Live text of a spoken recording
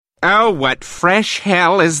Oh, what fresh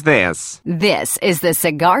hell is this? This is the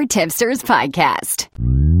Cigar Tipsters Podcast.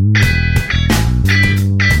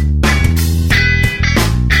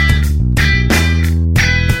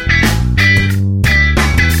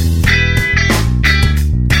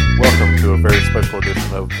 Welcome to a very special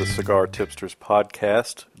edition of the Cigar Tipsters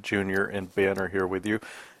Podcast. Junior and Ben are here with you.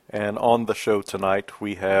 And on the show tonight,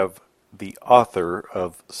 we have the author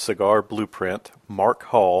of Cigar Blueprint, Mark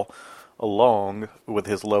Hall, along with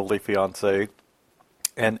his lovely fiancée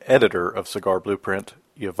and editor of Cigar Blueprint,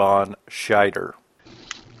 Yvonne Scheider.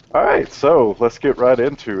 All right, so let's get right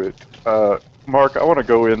into it. Mark, I want to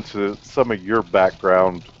go into some of your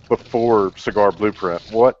background before Cigar Blueprint.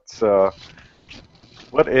 What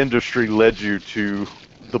industry led you to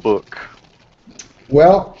the book?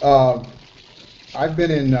 Well, I've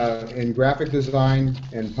been in graphic design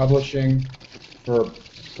and publishing for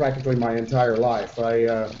practically my entire life.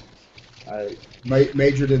 I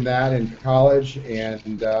majored in that in college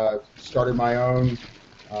and started my own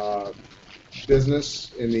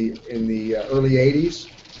business in the early '80s,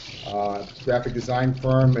 graphic design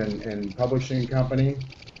firm and publishing company,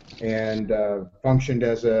 and functioned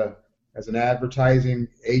as an advertising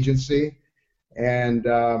agency. And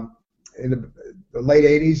in the late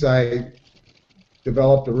 '80s, I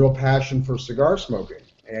developed a real passion for cigar smoking,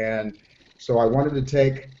 and so I wanted to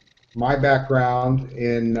take my background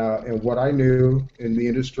in what I knew in the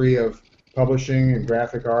industry of publishing and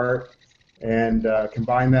graphic art, and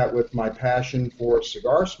combine that with my passion for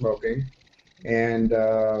cigar smoking. And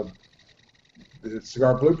the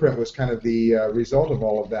Cigar Blueprint was kind of the result of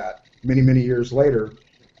all of that. Many years later,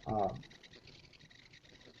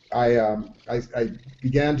 I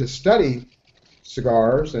began to study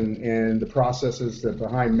cigars and the processes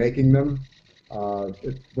behind making them.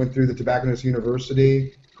 Went through the Tobacconist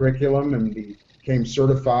University curriculum and became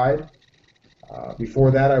certified.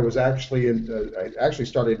 Before that, I actually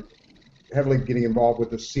started heavily getting involved with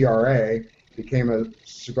the CRA, became a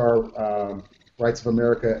Cigar Rights of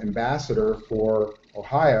America ambassador for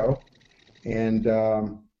Ohio, and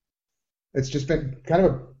it's just been kind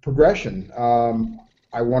of a progression.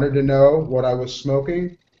 I wanted to know what I was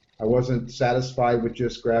smoking. I wasn't satisfied with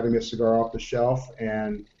just grabbing a cigar off the shelf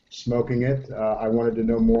and smoking it. I wanted to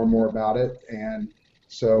know more and more about it, and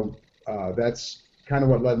so that's kind of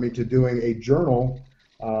what led me to doing a journal,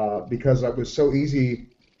 because it was so easy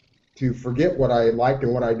to forget what I liked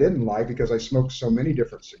and what I didn't like because I smoked so many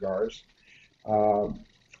different cigars.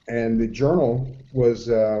 And the journal was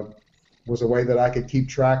a way that I could keep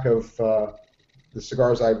track of the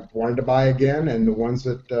cigars I wanted to buy again and the ones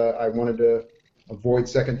that I wanted to avoid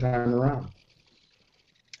second time around.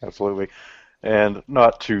 Absolutely. And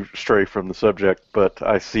not to stray from the subject, but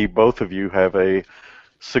I see both of you have a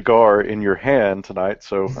cigar in your hand tonight,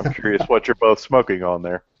 so I'm curious what you're both smoking on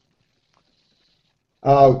there.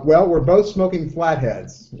 Well, we're both smoking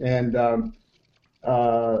flatheads, and it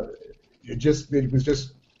was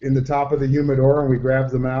just in the top of the humidor, and we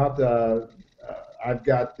grabbed them out. I've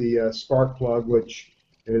got the Spark Plug, which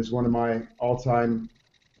is one of my all-time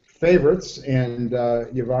favorites, and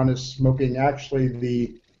Yvonne is smoking actually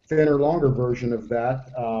the thinner, longer version of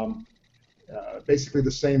that. Basically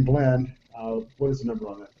the same blend. What is the number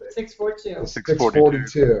on that thing? 642.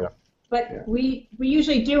 642. Yeah. But we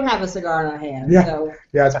usually do have a cigar in our hands. Yeah. So.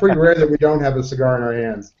 Yeah, it's pretty rare that we don't have a cigar in our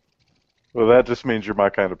hands. Well, that just means you're my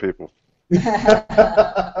kind of people.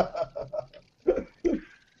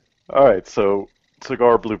 All right, so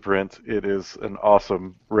Cigar Blueprint, it is an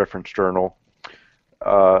awesome reference journal.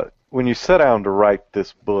 When you set out to write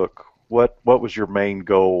this book, what was your main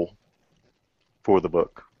goal for the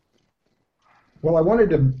book? Well, I wanted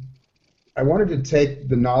to take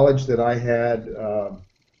the knowledge that I had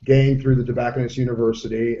gained through the Tobacconist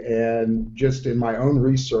University and just in my own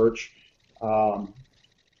research, and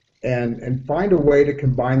find a way to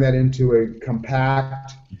combine that into a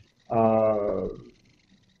compact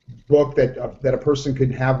book that a person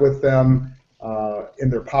could have with them in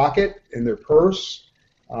their pocket, in their purse,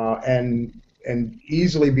 and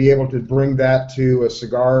easily be able to bring that to a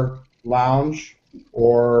cigar lounge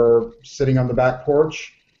or sitting on the back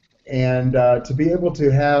porch, and to be able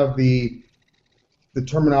to have the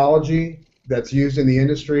terminology that's used in the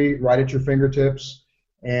industry right at your fingertips,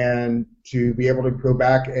 and to be able to go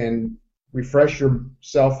back and refresh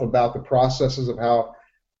yourself about the processes of how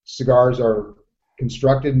cigars are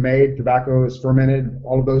constructed, made, tobacco is fermented,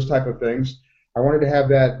 all of those type of things. I wanted to have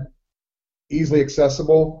that easily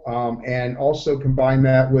accessible, and also combine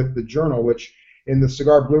that with the journal, which in the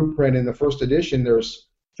Cigar Blueprint in the first edition there's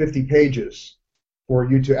 50 pages for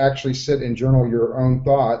you to actually sit and journal your own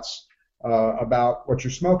thoughts about what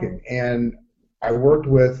you're smoking. And I worked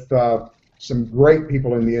with some great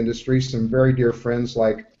people in the industry, some very dear friends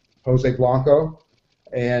like Jose Blanco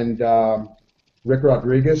and Rick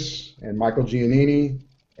Rodriguez and Michael Giannini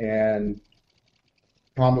and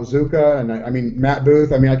Tom Lazuka, and I mean Matt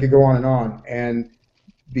Booth. I mean, I could go on and on. And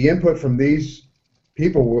the input from these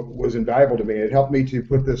people was invaluable to me. It helped me to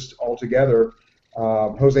put this all together.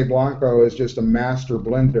 Jose Blanco is just a master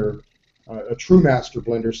blender, a true master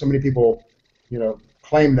blender. So many people,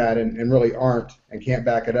 claim that and really aren't and can't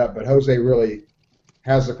back it up. But Jose really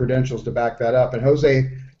has the credentials to back that up. And Jose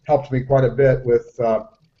helped me quite a bit with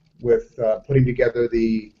putting together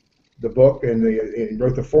the book and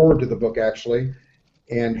wrote the foreword to the book actually,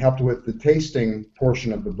 and helped with the tasting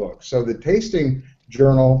portion of the book. So the tasting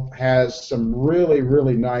journal has some really,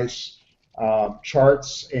 really nice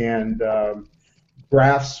charts and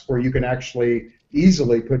graphs where you can actually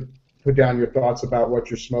easily put down your thoughts about what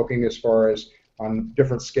you're smoking as far as on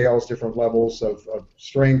different scales, different levels of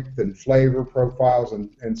strength and flavor profiles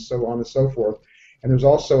and so on and so forth. And there's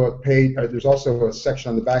also a page. There's also a section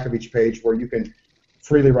on the back of each page where you can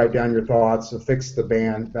freely write down your thoughts, affix the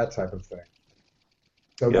band, that type of thing.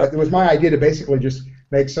 So It was my idea to basically just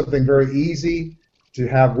make something very easy to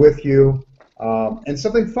have with you and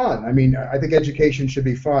something fun. I mean, I think education should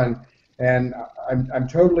be fun, and I'm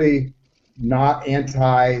totally not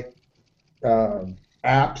anti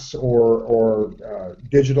apps or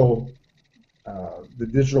digital. The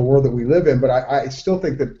digital world that we live in, but I still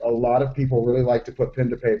think that a lot of people really like to put pen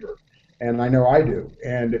to paper, and I know I do,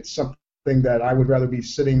 and it's something that I would rather be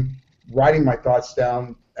sitting, writing my thoughts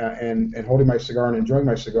down and holding my cigar and enjoying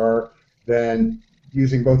my cigar than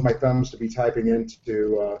using both my thumbs to be typing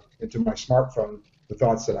into my smartphone the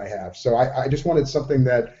thoughts that I have. So I just wanted something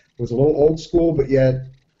that was a little old school, but yet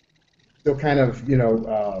still kind of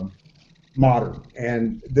modern,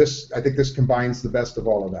 and I think this combines the best of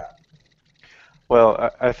all of that.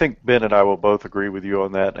 Well, I think Ben and I will both agree with you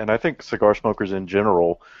on that, and I think cigar smokers in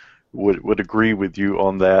general would agree with you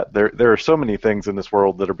on that. There are so many things in this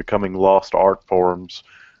world that are becoming lost art forms,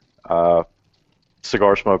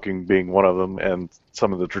 cigar smoking being one of them, and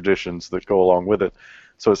some of the traditions that go along with it.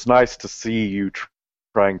 So it's nice to see you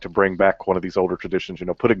trying to bring back one of these older traditions,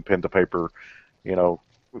 putting pen to paper.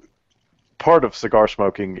 Part of cigar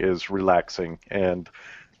smoking is relaxing, and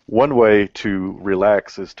one way to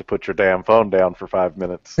relax is to put your damn phone down for 5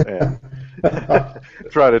 minutes and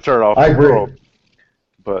try to turn off the world.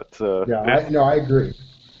 But I agree.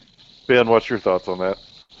 Ben, what's your thoughts on that?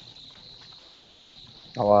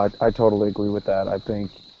 Oh, I totally agree with that. I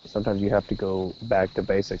think sometimes you have to go back to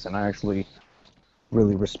basics, and I actually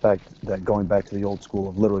really respect that, going back to the old school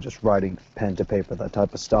of literally just writing pen to paper, that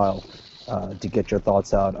type of style. To get your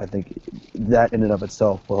thoughts out. I think that in and of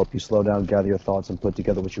itself will help you slow down, gather your thoughts, and put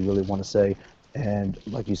together what you really want to say. And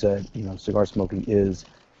like you said, cigar smoking is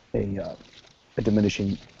a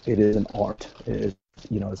diminishing. It is an art. It is,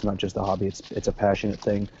 it's not just a hobby. It's a passionate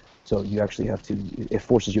thing. So you actually have to. It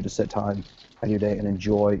forces you to set time in your day and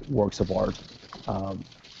enjoy works of art.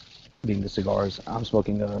 Being the cigars, I'm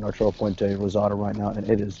smoking an Arturo Puente Rosada right now, and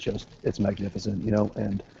it's magnificent.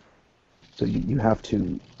 And so you have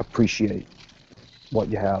to appreciate what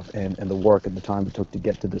you have and the work and the time it took to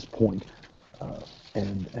get to this point.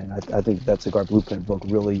 And I think that Cigar Blueprint book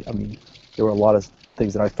really, there were a lot of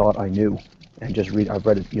things that I thought I knew, and I've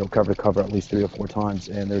read it, cover to cover at least 3 or 4 times,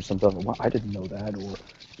 and there's some stuff, well, I didn't know that,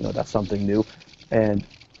 or, that's something new. And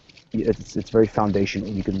it's very foundational.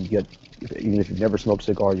 You can get, even if you've never smoked a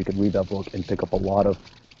cigar, you can read that book and pick up a lot of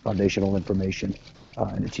foundational information,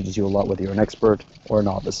 and it teaches you a lot whether you're an expert or a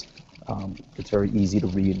novice. It's very easy to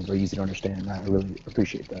read and very easy to understand, and I really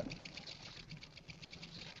appreciate that.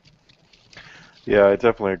 Yeah, I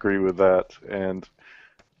definitely agree with that. And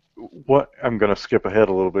I'm going to skip ahead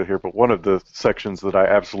a little bit here, but one of the sections that I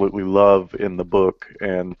absolutely love in the book,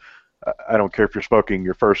 and I don't care if you're smoking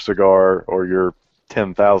your first cigar or your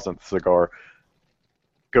 10,000th cigar,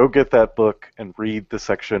 go get that book and read the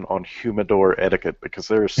section on humidor etiquette, because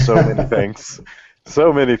there are so many things.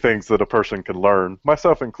 So many things that a person can learn,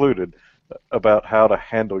 myself included, about how to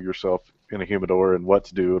handle yourself in a humidor and what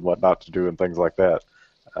to do and what not to do and things like that.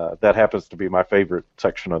 That happens to be my favorite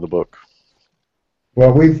section of the book.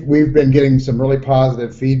 Well, we've been getting some really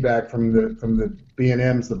positive feedback from the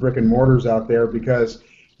B&Ms, the brick and mortars out there, because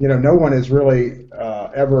no one has really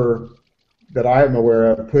ever, that I am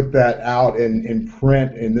aware of, put that out in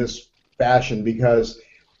print in this fashion, because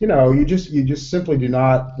you just simply do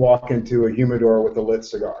not walk into a humidor with a lit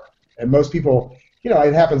cigar. And most people,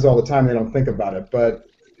 it happens all the time, they don't think about it, but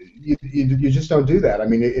you just don't do that.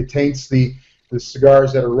 It taints the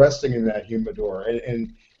cigars that are resting in that humidor.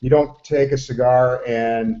 And you don't take a cigar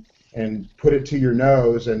and put it to your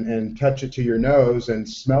nose and touch it to your nose and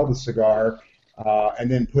smell the cigar, and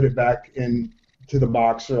then put it back into the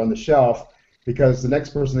box or on the shelf, because the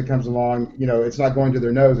next person that comes along, it's not going to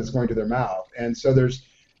their nose, it's going to their mouth. And so there's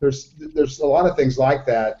a lot of things like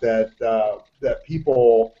that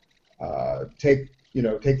people take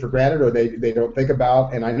for granted, or they don't think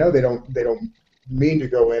about. And I know they don't mean to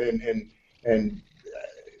go in and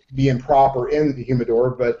be improper in the humidor,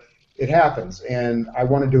 but it happens. And I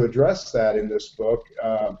wanted to address that in this book,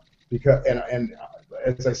 because and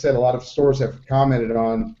as I said, a lot of stores have commented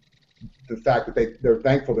on the fact that they're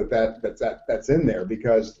thankful that's in there,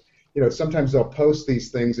 because sometimes they'll post these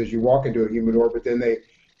things as you walk into a humidor, but then they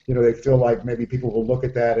feel like maybe people will look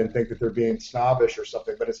at that and think that they're being snobbish or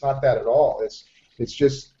something, but it's not that at all. It's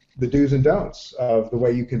just the do's and don'ts of the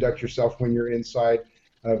way you conduct yourself when you're inside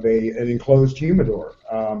of an enclosed humidor.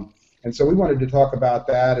 And so we wanted to talk about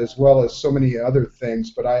that, as well as so many other things.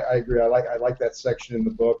 But I agree. I like that section in the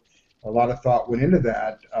book. A lot of thought went into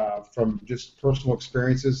that, from just personal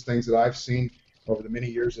experiences, things that I've seen over the many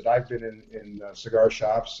years that I've been in cigar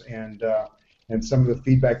shops, and some of the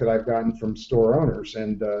feedback that I've gotten from store owners.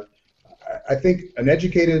 And I think an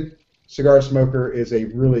educated cigar smoker is a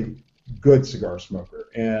really good cigar smoker.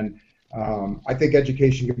 And I think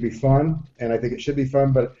education can be fun, and I think it should be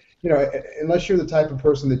fun. But unless you're the type of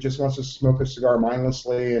person that just wants to smoke a cigar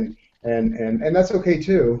mindlessly, and that's okay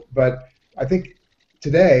too. But I think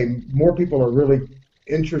today more people are really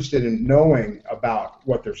interested in knowing about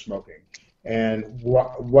what they're smoking, and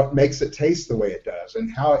what makes it taste the way it does,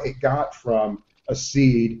 and how it got from a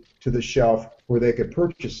seed to the shelf where they could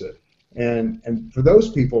purchase it. And for those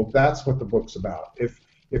people, that's what the book's about.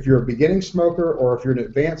 If you're a beginning smoker or if you're an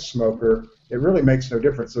advanced smoker, it really makes no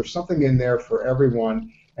difference. There's something in there for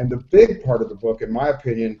everyone. And the big part of the book, in my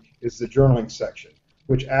opinion, is the journaling section,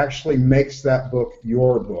 which actually makes that book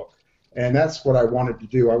your book. And that's what I wanted to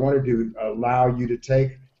do. I wanted to allow you to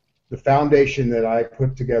take the foundation that I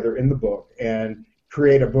put together in the book and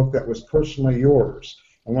create a book that was personally yours.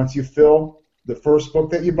 And once you fill the first book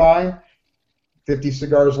that you buy, 50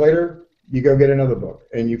 cigars later, you go get another book,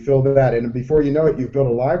 and you fill that. And before you know it, you've built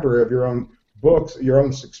a library of your own books, your own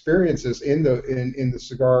experiences in the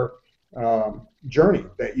cigar journey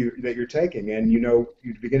that you're taking. And you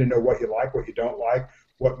begin to know what you like, what you don't like,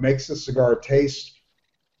 what makes the cigar taste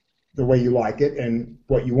the way you like it, and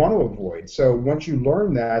what you want to avoid. So once you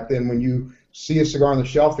learn that, then when you see a cigar on the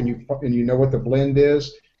shelf and you know what the blend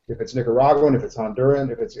is, if it's Nicaraguan, if it's Honduran,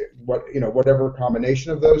 if it's whatever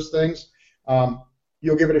combination of those things,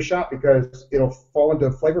 you'll give it a shot, because it'll fall into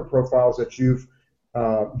flavor profiles that you've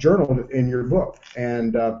journaled in your book.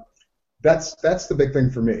 And that's the big thing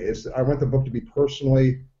for me, is I want the book to be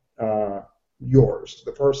personally yours,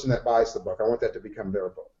 the person that buys the book. I want that to become their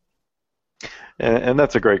book. And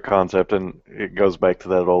that's a great concept, and it goes back to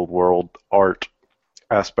that old world art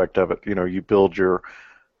aspect of it. You build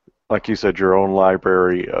like you said, your own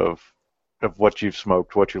library of what you've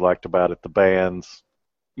smoked, what you liked about it, the bands.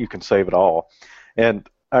 You can save it all. And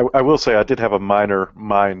I will say I did have a minor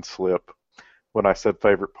mind slip when I said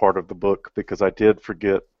favorite part of the book, because I did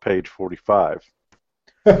forget page 45.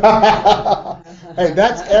 Hey,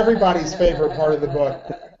 that's everybody's favorite part of the book.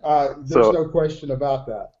 There's no question about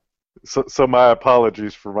that. So my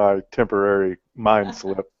apologies for my temporary mind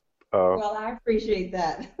slip. Well, I appreciate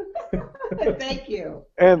that. Thank you.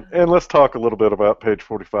 And let's talk a little bit about page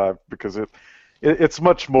 45, because it's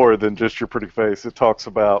much more than just your pretty face. It talks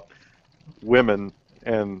about women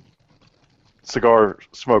and cigar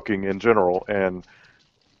smoking in general, and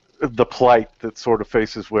the plight that sort of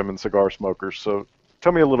faces women cigar smokers. So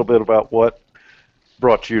tell me a little bit about what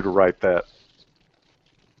brought you to write that.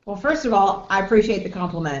 Well, first of all, I appreciate the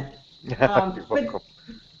compliment. You're welcome.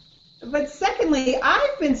 But secondly,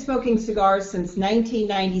 I've been smoking cigars since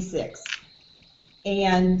 1996,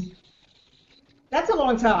 and that's a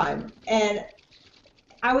long time. And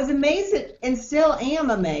I was amazed and still am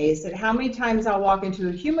amazed at how many times I'll walk into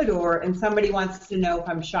a humidor and somebody wants to know if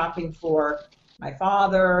I'm shopping for my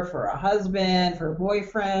father, for a husband, for a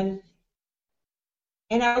boyfriend.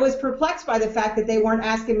 And I was perplexed by the fact that they weren't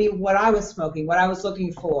asking me what I was smoking, what I was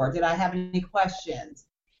looking for, did I have any questions.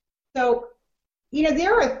 So,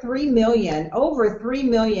 there are over 3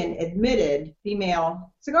 million admitted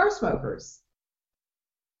female cigar smokers.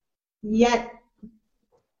 Yet,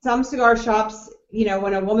 some cigar shops,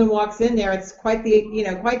 when a woman walks in there, it's quite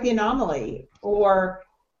the anomaly. Or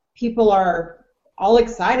people are all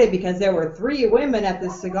excited because there were 3 women at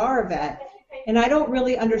this cigar event. And I don't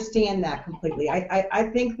really understand that completely. I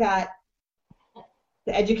think that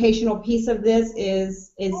the educational piece of this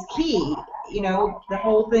is key. the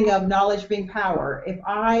whole thing of knowledge being power. If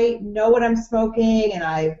I know what I'm smoking,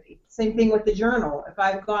 and same thing with the journal. If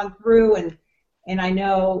I've gone through and I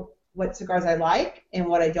know what cigars I like and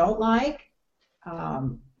what I don't like,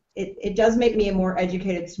 it does make me a more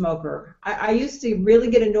educated smoker. I used to really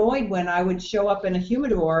get annoyed when I would show up in a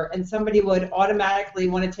humidor and somebody would automatically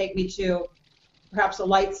want to take me to perhaps a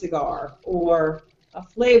light cigar or a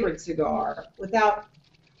flavored cigar without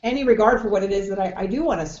any regard for what it is that I do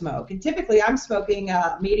want to smoke. And typically I'm smoking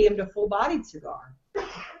a medium to full-bodied cigar.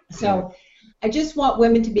 So I just want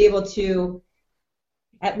women to be able to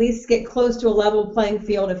at least get close to a level playing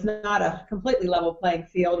field, if not a completely level playing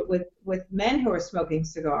field, with men who are smoking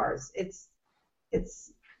cigars. It's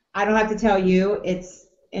I don't have to tell you, it's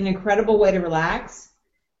an incredible way to relax.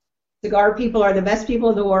 Cigar people are the best people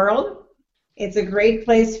in the world. It's a great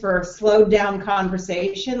place for slowed down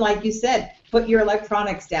conversation. Like you said, put your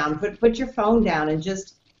electronics down, put your phone down, and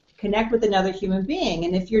just connect with another human being.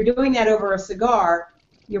 And if you're doing that over a cigar,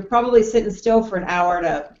 you're probably sitting still for an hour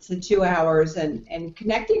to 2 hours and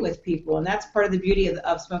connecting with people, and that's part of the beauty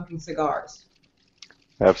of smoking cigars.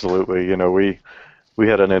 Absolutely. We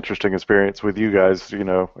had an interesting experience with you guys,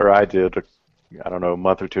 or I did, I don't know, a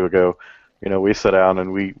month or two ago. We sat down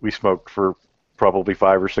and we smoked for probably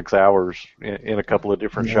 5 or 6 hours in a couple of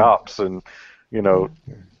different shops, and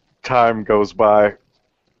time goes by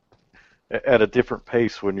at a different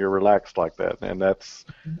pace when you're relaxed like that, and that's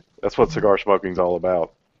what cigar smoking's all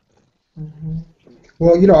about.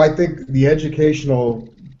 Well, I think the educational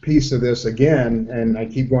piece of this, again, and I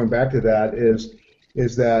keep going back to that, is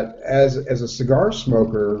that as a cigar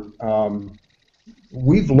smoker,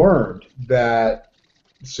 we've learned that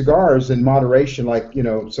cigars in moderation, like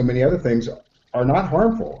so many other things, are not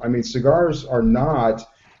harmful. I mean, cigars are not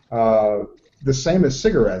the same as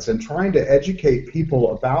cigarettes, and trying to educate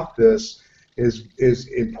people about this is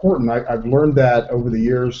important. I've learned that over the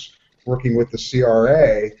years working with the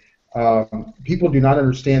CRA. People do not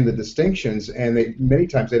understand the distinctions, and many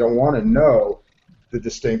times they don't want to know the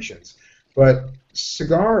distinctions. But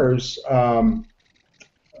cigars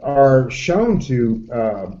are shown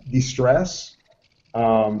to de-stress.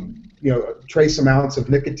 Trace amounts of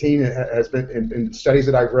nicotine has been in studies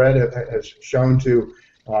that I've read has shown to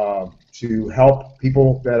help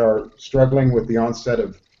people that are struggling with the onset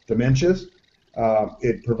of dementias.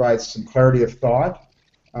 It provides some clarity of thought.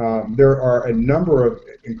 There are a number of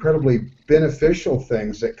incredibly beneficial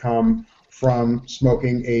things that come from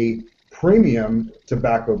smoking a premium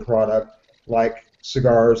tobacco product like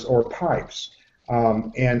cigars or pipes.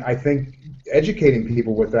 And I think educating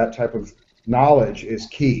people with that type of knowledge is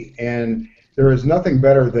key. And there is nothing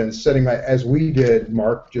better than sitting, as we did,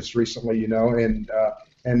 Mark, just recently,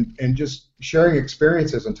 and just sharing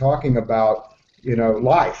experiences and talking about,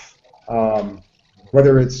 life,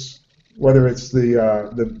 whether it's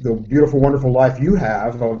the beautiful, wonderful life you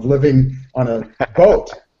have of living on a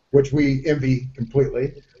boat, which we envy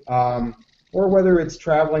completely, or whether it's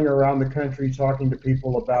traveling around the country talking to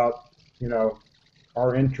people about,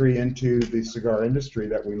 our entry into the cigar industry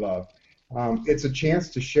that we love. It's a chance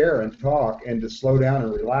to share and talk and to slow down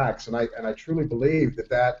and relax, and I truly believe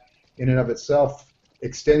that in and of itself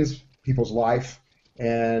extends people's life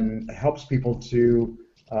and helps people to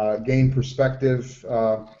gain perspective.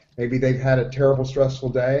 Maybe they've had a terrible, stressful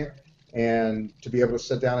day, and to be able to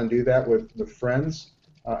sit down and do that with friends,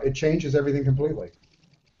 it changes everything completely.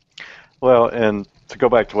 Well, and to go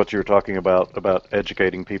back to what you were talking about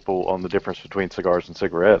educating people on the difference between cigars and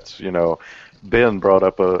cigarettes, Ben brought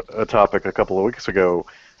up a topic a couple of weeks ago.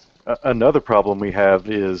 Another problem we have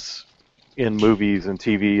is in movies and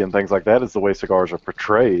TV and things like that is the way cigars are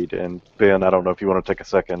portrayed. And Ben, I don't know if you want to take a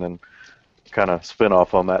second and kind of spin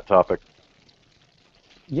off on that topic.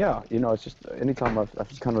 Yeah, it's just anytime I've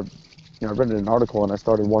just kind of, I read an article and I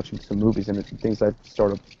started watching some movies, and things that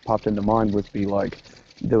sort of popped into mind would be like,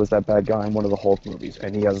 there was that bad guy in one of the Hulk movies,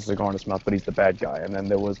 and he has a cigar in his mouth, but he's the bad guy. And then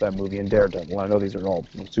there was that movie in Daredevil. I know these are all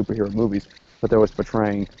superhero movies, but there was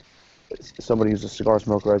portraying somebody who's a cigar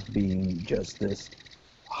smoker as being just this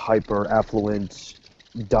hyper affluent,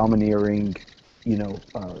 domineering,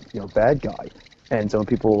 bad guy. And so when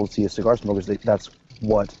people see a cigar smoker, that's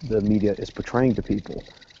what the media is portraying to people.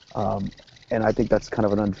 And I think that's kind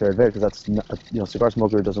of an unfair advantage, because that's not, cigar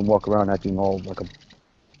smoker doesn't walk around acting all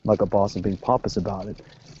like a boss and being pompous about it.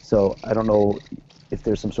 So I don't know if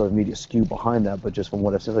there's some sort of media skew behind that, but just from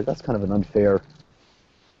what I've seen, that's kind of an unfair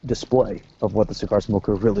display of what the cigar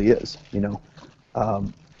smoker really is, And I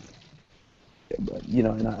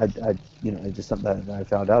just something that I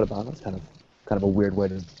found out about. It's kind of a weird way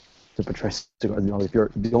to portray cigars. If you're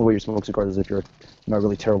the only way you smoke cigars is if you're a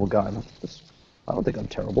really terrible guy. I don't think I'm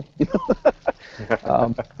terrible.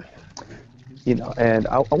 And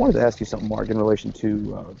I wanted to ask you something, Mark, in relation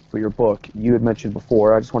to for your book. You had mentioned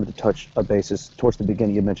before, I just wanted to touch a basis towards the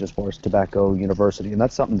beginning. You mentioned as far as Tobacco University, and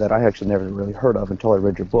that's something that I actually never really heard of until I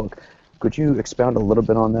read your book. Could you expound a little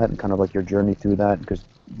bit on that and kind of like your journey through that? Because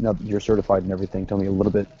now that you're certified and everything, tell me a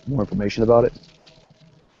little bit more information about it.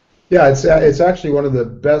 Yeah, it's actually one of the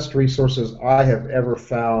best resources I have ever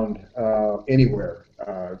found anywhere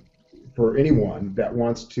for anyone that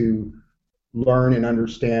wants to learn and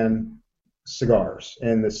understand cigars.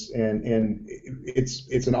 And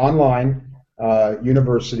it's an online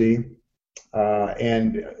university,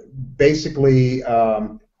 and basically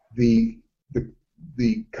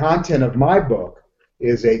the content of my book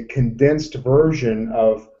is a condensed version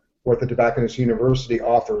of what the Tobacconist University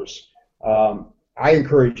offers. I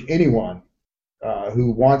encourage anyone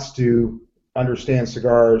who wants to understand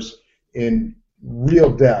cigars in real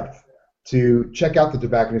depth to check out the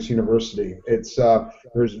Tobacconist University. It's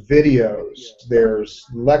there's videos, there's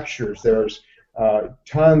lectures, there's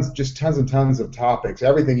tons and tons of topics.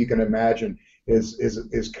 Everything you can imagine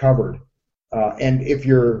is covered. And if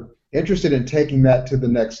you're interested in taking that to the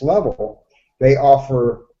next level, they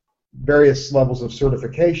offer various levels of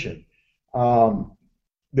certification.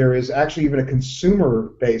 There is actually even a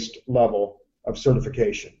consumer-based level of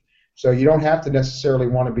certification. So you don't have to necessarily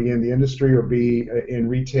want to be in the industry or be in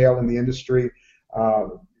retail in the industry.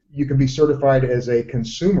 You can be certified as a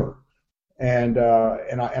consumer, and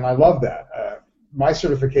I love that. My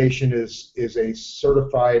certification is a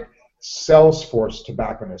certified Salesforce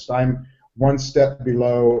tobacconist. I'm one step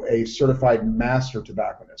below a certified master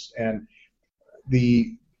tobacconist, and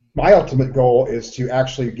my ultimate goal is to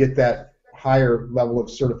actually get that higher level of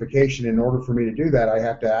certification. In order for me to do that, I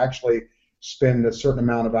have to actually spend a certain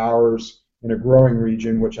amount of hours in a growing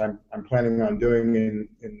region, which I'm planning on doing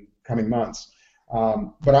in coming months.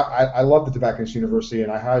 But I love the Tobacconist University,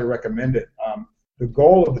 and I highly recommend it. The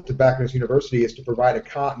goal of the Tobacconist University is to provide a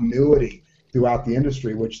continuity throughout the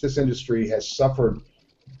industry, which this industry has suffered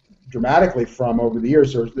dramatically from over the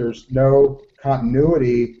years. There's no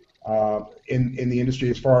continuity in the industry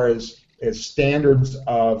as far as standards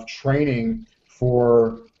of training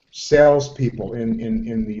for salespeople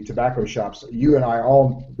in the tobacco shops. You and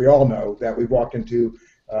we all know that we've walked into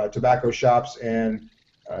tobacco shops, and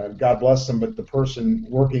God bless them, but the person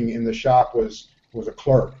working in the shop was a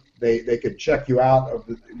clerk. They could check you out of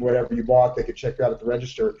whatever you bought. They could check you out at the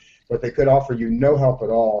register, but they could offer you no help at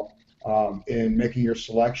all in making your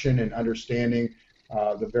selection and understanding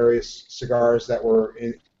the various cigars that were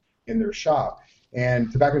in their shop.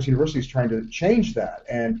 And Tobacconist University is trying to change that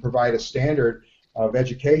and provide a standard of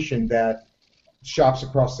education that shops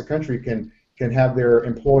across the country can have their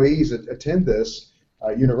employees attend this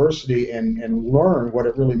university and learn what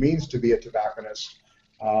it really means to be a tobacconist.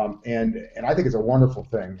 And I think it's a wonderful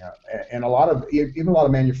thing. And even a lot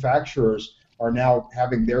of manufacturers are now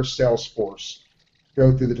having their sales force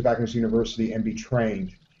go through the Tobacconist University and be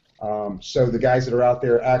trained. So the guys that are out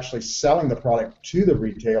there actually selling the product to the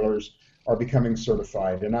retailers are becoming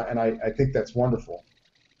certified, and I think that's wonderful.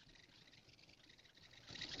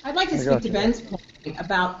 I'd like to speak to Ben's point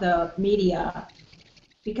about the media,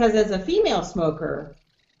 because as a female smoker,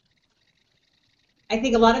 I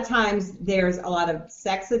think a lot of times there's a lot of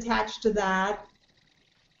sex attached to that.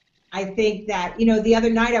 I think that, the other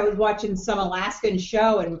night I was watching some Alaskan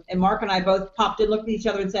show, and Mark and I both popped in, looked at each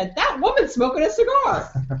other, and said, "That woman's smoking a cigar."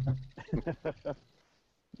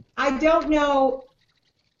 I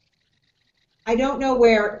don't know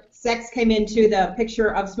where sex came into the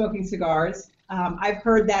picture of smoking cigars. I've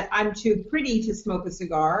heard that I'm too pretty to smoke a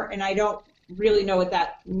cigar, and I don't really know what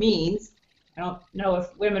that means. I don't know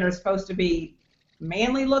if women are supposed to be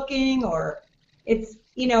manly looking, or it's,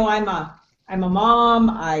 I'm a mom,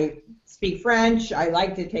 I speak French, I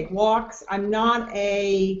like to take walks. I'm not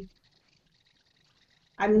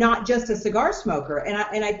just a cigar smoker,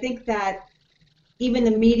 and I think that even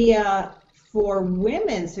the media for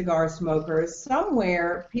women cigar smokers,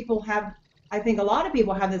 somewhere I think a lot of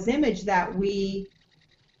people have this image that we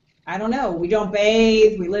don't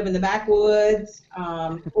bathe, we live in the backwoods,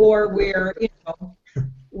 or we're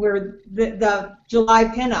the July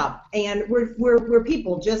pinup, and we're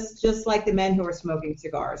people just like the men who are smoking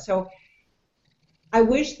cigars. So I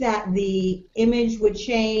wish that the image would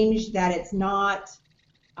change, that it's not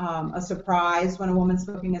a surprise when a woman's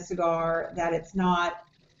smoking a cigar, that it's not,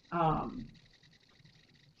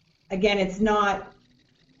 again, it's not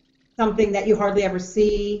something that you hardly ever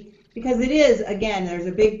see, because it is, again, there's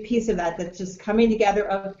a big piece of that that's just coming together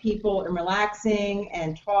of people and relaxing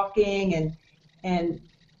and talking, and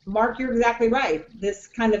Mark, you're exactly right. This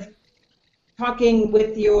kind of talking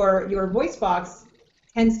with your voice box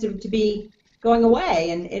tends to be going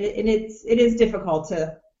away, and it is difficult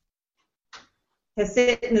to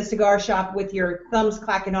sit in the cigar shop with your thumbs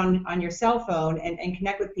clacking on your cell phone and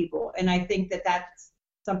connect with people. And I think that that's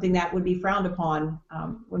something that would be frowned upon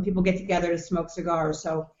when people get together to smoke cigars.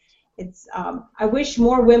 So it's I wish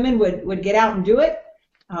more women would get out and do it.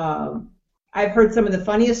 I've heard some of the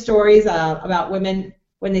funniest stories about women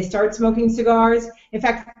when they start smoking cigars. In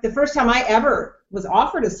fact, the first time I ever was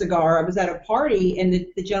offered a cigar, I was at a party, and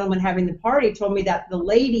the gentleman having the party told me that the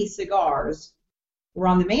lady cigars were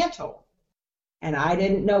on the mantle. And I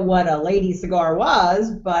didn't know what a lady cigar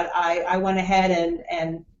was, but I went ahead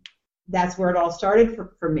and that's where it all started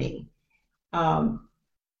for me.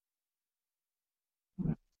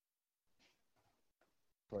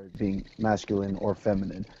 Being masculine or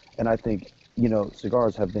feminine. And I think,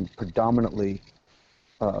 cigars have been predominantly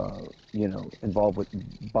involved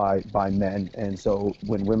by men, and so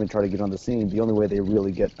when women try to get on the scene, the only way they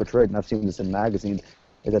really get portrayed, and I've seen this in magazines,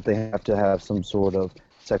 is that they have to have some sort of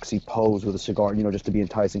sexy pose with a cigar, just to be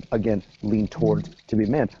enticing, again, lean towards to be a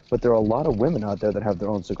man. But there are a lot of women out there that have their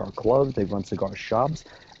own cigar clubs, they run cigar shops,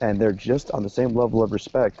 and they're just on the same level of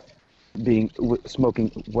respect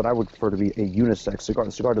smoking what I would refer to be a unisex cigar.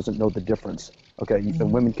 The cigar doesn't know the difference, okay?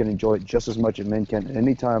 And women can enjoy it just as much as men can. And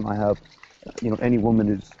anytime I have any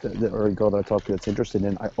woman or a girl that I talk to that's interested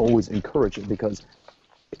in, I always encourage it because,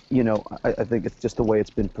 I think it's just the way it's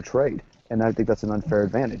been portrayed, and I think that's an unfair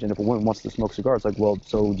advantage. And if a woman wants to smoke cigars, it's like, well,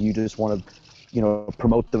 so do you just want to,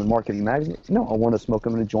 promote them in marketing magazines? No, I want to smoke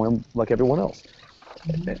them and enjoy them like everyone else.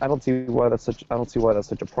 I don't see why that's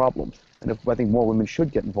such a problem. And I think more women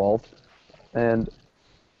should get involved and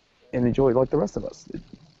enjoy it like the rest of us.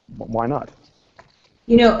 Why not?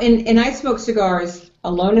 And I smoke cigars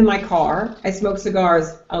alone in my car. I smoke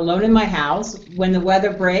cigars alone in my house. When the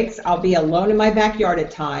weather breaks, I'll be alone in my backyard at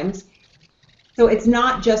times. So it's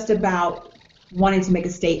not just about wanting to make a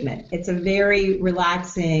statement. It's a very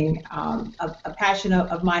relaxing, a passion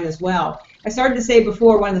of mine as well. I started to say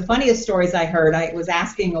before, one of the funniest stories I heard, I was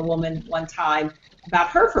asking a woman one time about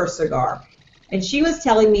her first cigar. And she was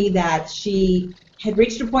telling me that she had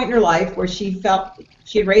reached a point in her life where she felt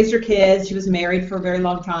she had raised her kids, she was married for a very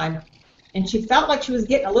long time, and she felt like she was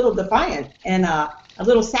getting a little defiant and a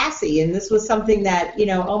little sassy. And this was something that,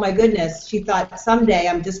 oh my goodness, she thought someday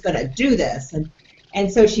I'm just going to do this.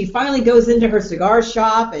 And so she finally goes into her cigar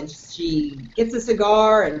shop and she gets a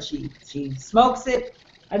cigar and she smokes it.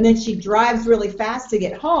 And then she drives really fast to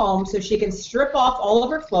get home so she can strip off all of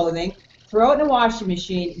her clothing, throw it in a washing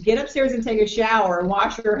machine, get upstairs and take a shower and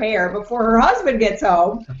wash her hair before her husband gets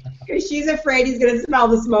home because she's afraid he's going to smell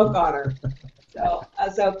the smoke on her.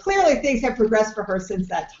 So clearly things have progressed for her since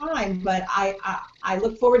that time, but I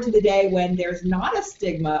look forward to the day when there's not a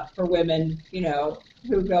stigma for women,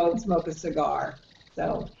 who go and smoke a cigar.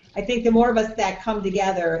 So I think the more of us that come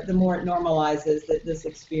together, the more it normalizes this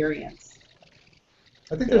experience.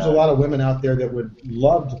 I think there's a lot of women out there that would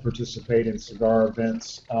love to participate in cigar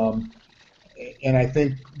events. And I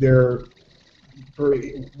think for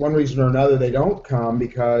one reason or another, they don't come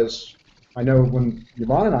because I know when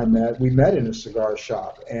Yvonne and I met, we met in a cigar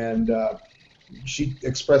shop, and she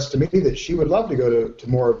expressed to me that she would love to go to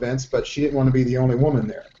more events, but she didn't want to be the only woman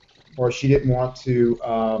there, or she didn't want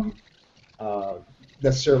to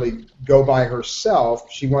necessarily go by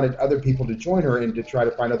herself. She wanted other people to join her and to try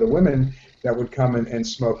to find other women that would come and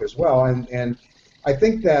smoke as well. And I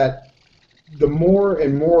think that the more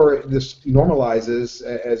and more this normalizes,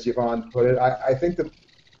 as Yvonne put it, I think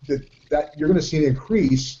that you're going to see an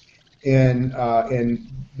increase in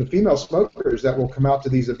the female smokers that will come out to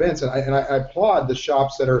these events. And I applaud the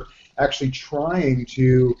shops that are actually trying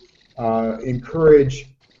to encourage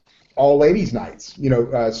all ladies' nights,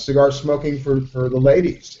 cigar smoking for the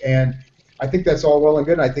ladies. And I think that's all well and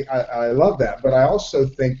good. I love that. But I also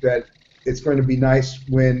think that it's going to be nice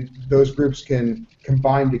when those groups can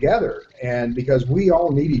combine together, and because we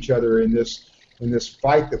all need each other in this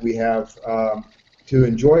fight that we have to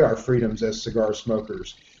enjoy our freedoms as cigar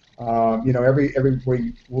smokers. Every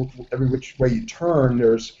which way you turn,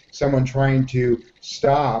 there's someone trying to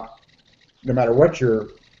stop. No matter what your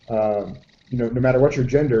no matter what your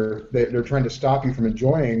gender, they're trying to stop you from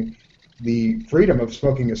enjoying the freedom of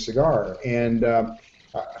smoking a cigar. And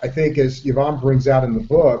I think, as Yvonne brings out in the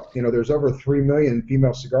book, there's over 3 million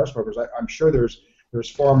female cigar smokers. I'm sure there's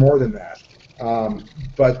far more than that.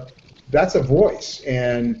 But that's a voice,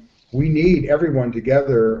 and we need everyone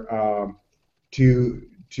together to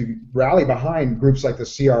rally behind groups like the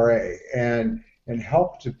CRA and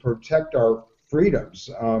help to protect our freedoms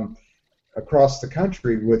across the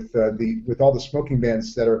country with all the smoking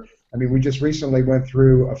bans that are I mean, we just recently went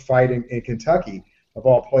through a fight in Kentucky, of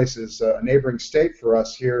all places, a neighboring state for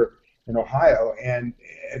us here in Ohio, and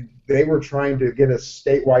they were trying to get a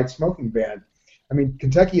statewide smoking ban. I mean,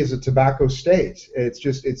 Kentucky is a tobacco state. It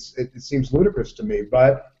seems ludicrous to me,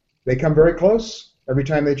 but they come very close every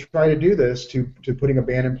time they try to do this to putting a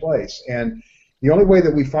ban in place. And the only way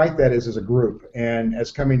that we fight that is as a group and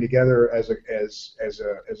as coming together as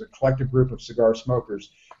a collective group of cigar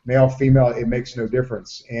smokers, male, female. It makes no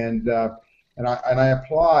difference. And I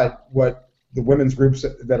applaud what the women's groups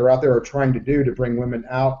that are out there are trying to do to bring women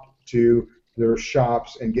out to their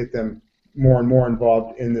shops and get them more and more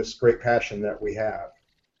involved in this great passion that we have.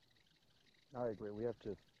 I agree. We have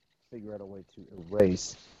to figure out a way to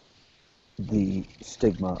erase the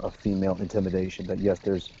stigma of female intimidation. That yes,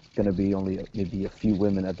 there's going to be only maybe a few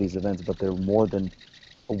women at these events, but they're more than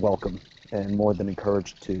welcome and more than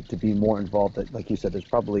encouraged to be more involved. That, like you said, there's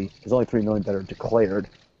only 3 million that are declared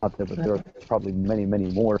out there, but there's probably many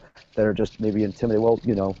more that are just maybe intimidated.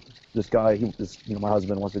 Well, this guy, my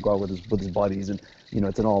husband wants to go out with his buddies, and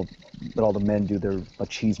it's all the men do their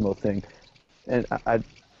machismo thing, and I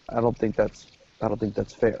don't think that's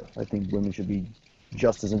fair. I think women should be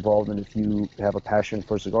just as involved, and if you have a passion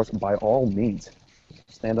for cigars, by all means,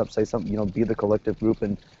 stand up, say something. Be the collective group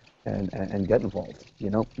and get involved.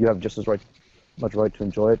 You have just as much right to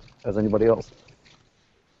enjoy it as anybody else.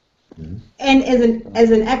 And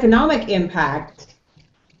as an economic impact,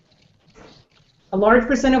 a large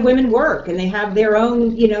percent of women work, and they have their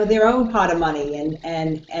own pot of money,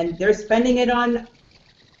 and they're spending it on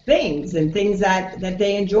things that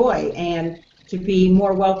they enjoy, and to be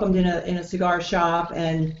more welcomed in a cigar shop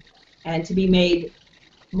and to be made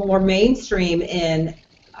more mainstream in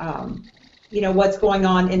what's going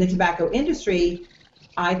on in the tobacco industry,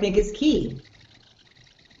 I think is key.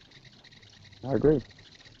 I agree.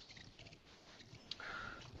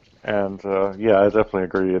 And I definitely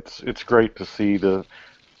agree. It's great to see the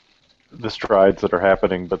strides that are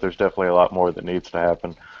happening, but there's definitely a lot more that needs to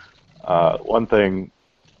happen. One thing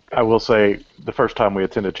I will say, the first time we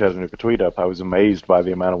attended Chattanooga Tweet Up, I was amazed by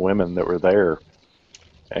the amount of women that were there,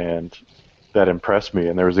 and that impressed me.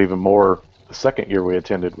 And there was even more the second year we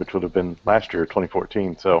attended, which would have been last year,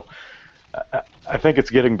 2014. So I think it's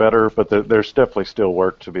getting better, but there's definitely still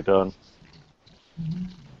work to be done.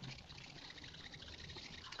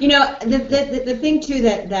 The thing too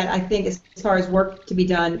that I think as far as work to be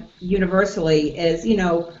done universally is,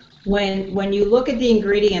 when you look at the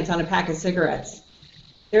ingredients on a pack of cigarettes,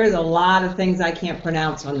 there's a lot of things I can't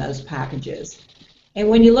pronounce on those packages. And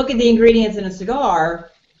when you look at the ingredients in a cigar,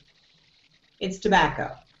 it's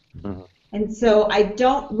tobacco. Mm-hmm. And so I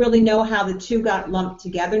don't really know how the two got lumped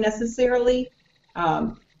together necessarily.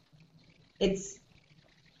 It's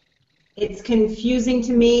confusing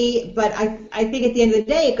to me, but I think at the end of the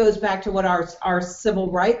day it goes back to what our civil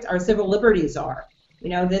rights, our civil liberties are.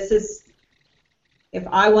 This is, if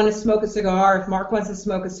I want to smoke a cigar, if Mark wants to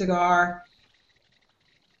smoke a cigar,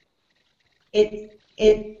 it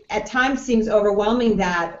at times seems overwhelming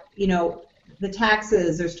that, the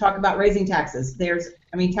taxes, there's talk about raising taxes.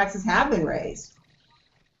 Taxes have been raised.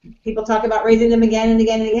 People talk about raising them again and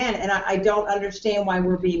again and again, and I don't understand why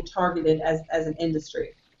we're being targeted as an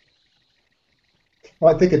industry.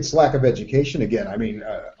 Well, I think it's lack of education again.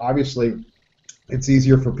 Obviously, it's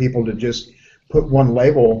easier for people to just put one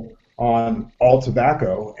label on all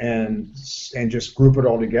tobacco and just group it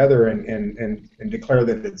all together and declare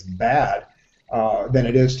that it's bad than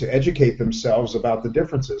it is to educate themselves about the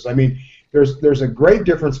differences. There's a great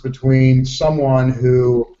difference between someone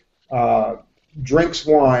who drinks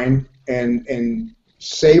wine and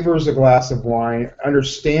savors a glass of wine,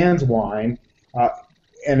 understands wine,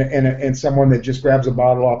 and someone that just grabs a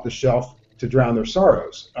bottle off the shelf to drown their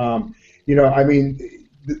sorrows.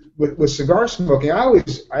 With cigar smoking, I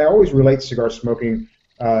always relate cigar smoking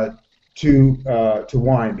to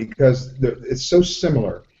wine because it's so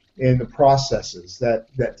similar in the processes that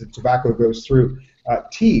the tobacco goes through.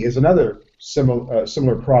 Tea is another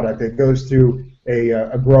similar product that goes through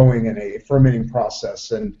a growing and a fermenting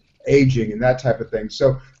process and aging and that type of thing.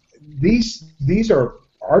 So these are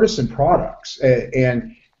artisan products,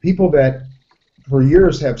 and people that for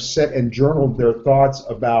years have set and journaled their thoughts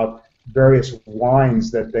about various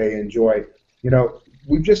wines that they enjoy.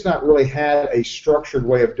 We've just not really had a structured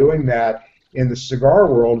way of doing that in the cigar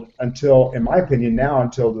world until, in my opinion,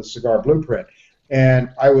 until the Cigar Blueprint. And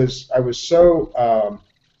I was so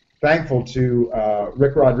thankful to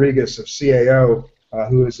Rick Rodriguez of CAO,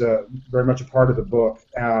 who is very much a part of the book.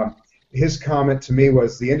 His comment to me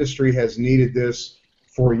was the industry has needed this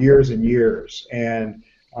for years and years, and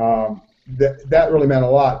that really meant a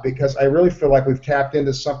lot, because I really feel like we've tapped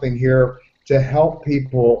into something here to help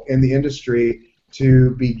people in the industry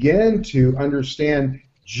to begin to understand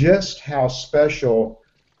just how special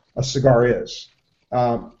a cigar is.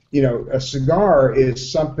 A cigar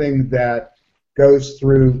is something that goes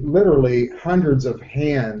through literally hundreds of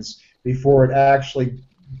hands before it actually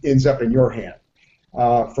ends up in your hand.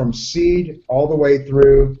 From seed all the way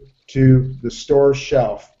through to the store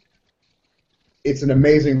shelf. It's an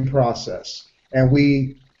amazing process. And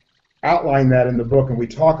we outline that in the book, and we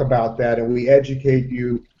talk about that, and we educate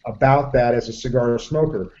you about that as a cigar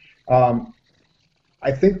smoker.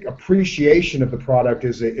 I think appreciation of the product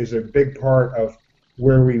is a big part of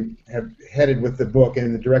where we have headed with the book and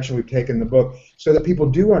in the direction we've taken the book, so that people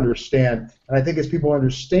do understand. And I think as people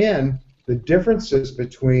understand the differences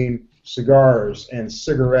between cigars and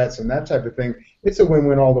cigarettes and that type of thing, it's a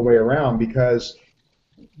win-win all the way around, because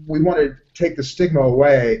we want to take the stigma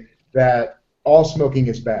away that all smoking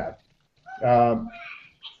is bad.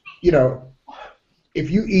 If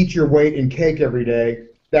you eat your weight in cake every day,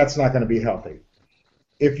 that's not going to be healthy.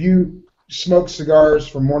 If you smoke cigars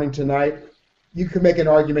from morning to night, you could make an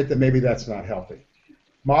argument that maybe that's not healthy.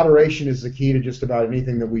 Moderation is the key to just about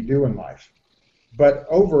anything that we do in life. But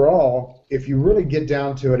overall, if you really get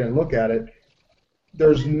down to it and look at it,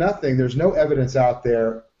 there's no evidence out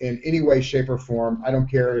there in any way, shape, or form. I don't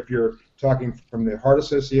care if you're talking from the Heart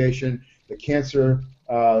Association, the Cancer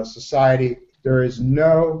Society. There is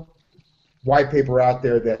no white paper out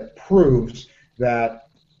there that proves that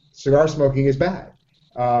cigar smoking is bad,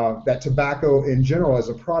 that tobacco in general as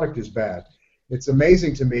a product is bad. It's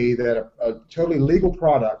amazing to me that a totally legal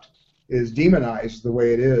product is demonized the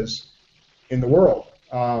way it is in the world,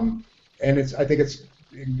 and I think it's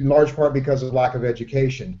in large part because of lack of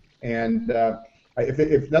education. And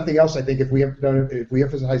if nothing else, I think if we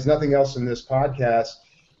emphasize nothing else in this podcast,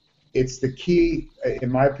 it's the key, in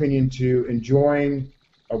my opinion, to enjoying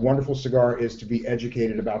a wonderful cigar is to be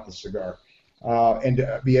educated about the cigar, and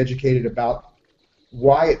to be educated about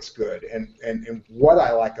why it's good and what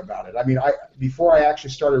I like about it. I mean, before I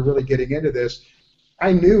actually started really getting into this,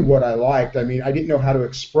 I knew what I liked. I mean, I didn't know how to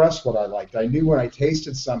express what I liked. I knew when I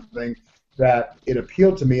tasted something that it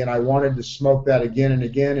appealed to me, and I wanted to smoke that again and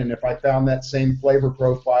again. And if I found that same flavor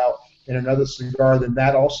profile in another cigar, then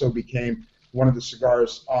that also became one of the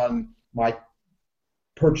cigars on my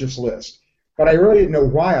purchase list. But I really didn't know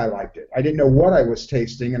why I liked it. I didn't know what I was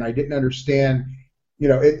tasting, and I didn't understand.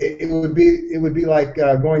 It would be like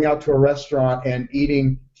going out to a restaurant and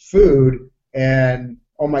eating food, and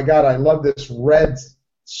oh my God, I love this red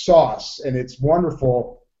sauce, and it's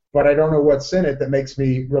wonderful, but I don't know what's in it that makes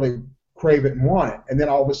me really crave it and want it. And then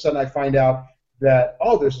all of a sudden I find out that,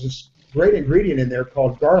 there's this great ingredient in there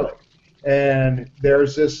called garlic, and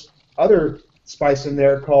there's this other spice in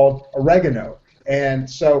there called oregano. And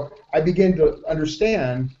so I begin to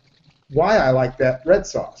understand why I like that red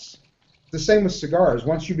sauce. The same with cigars.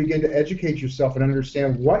 Once you begin to educate yourself and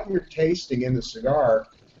understand what you're tasting in the cigar,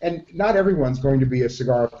 and not everyone's going to be a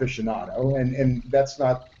cigar aficionado, and that's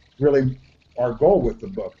not really our goal with the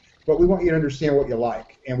book, but we want you to understand what you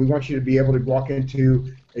like, and we want you to be able to walk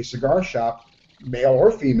into a cigar shop, male or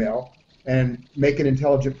female, and make an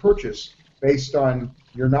intelligent purchase based on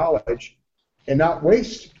your knowledge, and not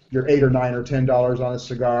waste your $8 or $9 or $10 on a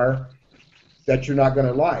cigar that you're not going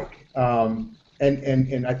to like.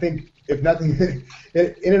 And I think, if nothing,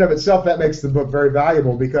 in and of itself, that makes the book very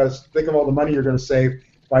valuable, because think of all the money you're going to save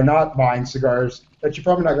by not buying cigars that you're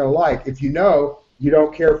probably not going to like. If you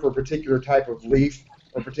don't care for a particular type of leaf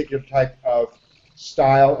or a particular type of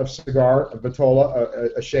style of cigar, a vitola,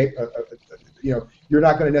 a shape, you're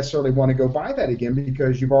not going to necessarily want to go buy that again,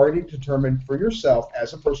 because you've already determined for yourself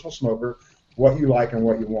as a personal smoker what you like and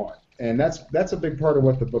what you want. And that's a big part of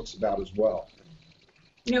what the book's about as well.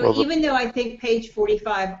 Even though I think page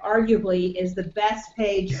 45 arguably is the best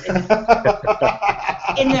page in the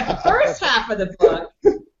first half of the book,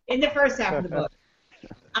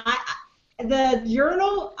 the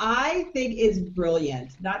journal I think is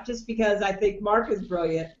brilliant. Not just because I think Mark is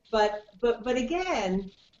brilliant, but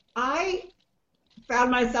again, I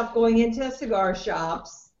found myself going into cigar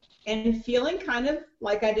shops and feeling kind of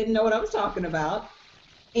like I didn't know what I was talking about,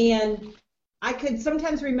 and I could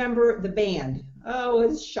sometimes remember the band. Oh,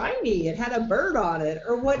 it's shiny. It had a bird on it,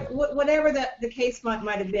 or whatever the case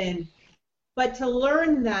might have been. But to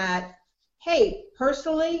learn that, hey,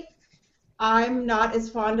 personally, I'm not as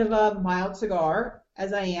fond of a mild cigar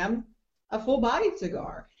as I am a full-bodied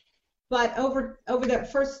cigar. But over the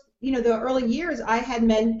first, the early years, I had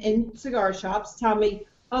men in cigar shops tell me,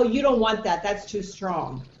 "Oh, you don't want that. That's too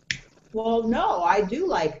strong." Well, no, I do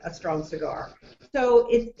like a strong cigar. so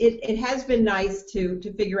it has been nice to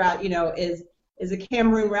figure out, is a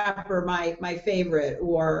Cameroon wrapper my favorite,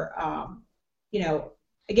 or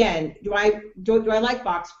again, do I like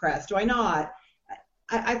box press? Do I not?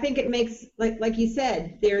 I think it makes, like you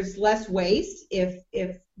said, there's less waste.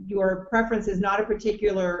 If your preference is not a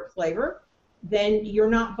particular flavor, then you're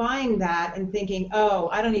not buying that and thinking, oh,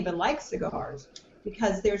 I don't even like cigars,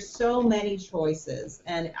 because there's so many choices.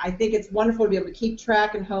 And I think it's wonderful to be able to keep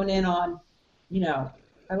track and hone in on,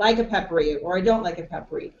 I like a peppery or I don't like a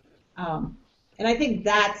peppery. And I think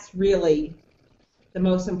that's really the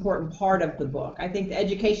most important part of the book. I think the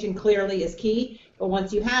education clearly is key, but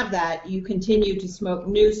once you have that, you continue to smoke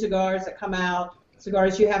new cigars that come out,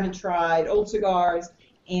 cigars you haven't tried, old cigars,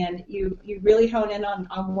 and you really hone in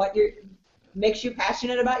on what makes you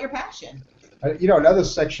passionate about your passion. Another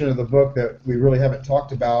section of the book that we really haven't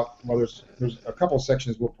talked about, well, there's a couple of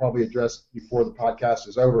sections we'll probably address before the podcast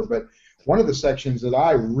is over, but one of the sections that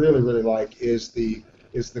I really, really like is the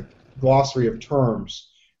glossary of terms.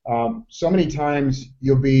 So many times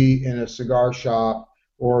you'll be in a cigar shop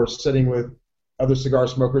or sitting with other cigar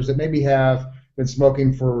smokers that maybe have been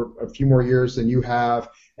smoking for a few more years than you have,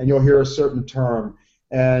 and you'll hear a certain term.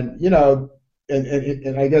 And,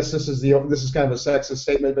 and I guess this is kind of a sexist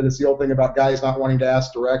statement, but it's the old thing about guys not wanting to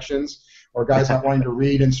ask directions or guys not wanting to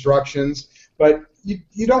read instructions. But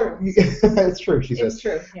you don't, it's true, she says. It's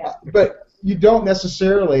true, yeah. But you don't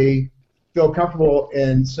necessarily feel comfortable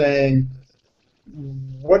in saying,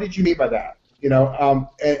 what did you mean by that?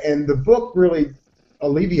 And the book really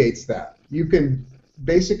alleviates that. You can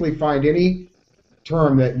basically find any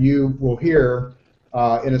term that you will hear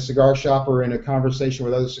in a cigar shop or in a conversation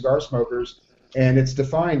with other cigar smokers, and it's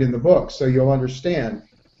defined in the book, so you'll understand.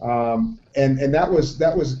 And that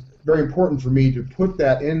was very important for me to put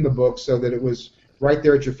that in the book so that it was right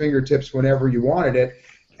there at your fingertips whenever you wanted it.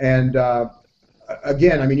 And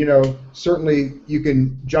again, certainly you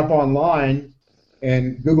can jump online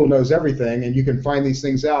and Google knows everything, and you can find these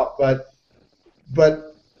things out.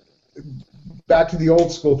 But back to the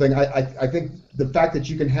old school thing, I think the fact that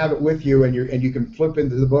you can have it with you and you can flip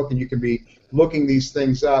into the book and you can be looking these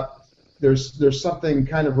things up, there's something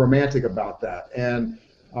kind of romantic about that. And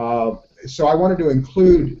so I wanted to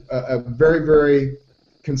include a very, very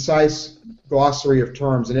concise glossary of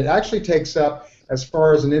terms, and it actually takes up, as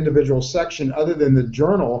far as an individual section, other than the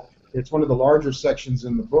journal, it's one of the larger sections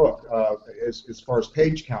in the book as far as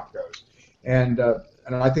page count goes. And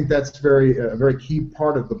I think that's a very key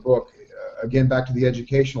part of the book. Again, back to the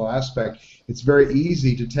educational aspect, it's very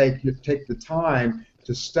easy to take the time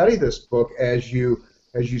to study this book as you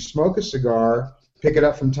smoke a cigar, pick it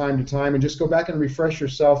up from time to time, and just go back and refresh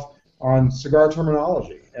yourself on cigar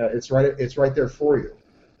terminology. It's right there for you.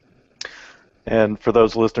 And for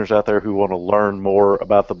those listeners out there who want to learn more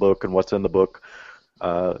about the book and what's in the book,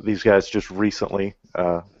 these guys just recently,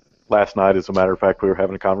 last night, as a matter of fact, we were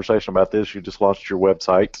having a conversation about this. You just launched your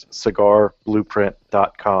website,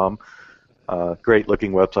 cigarblueprint.com.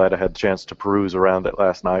 Great-looking website. I had a chance to peruse around it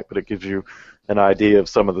last night, but it gives you an idea of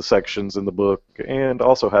some of the sections in the book and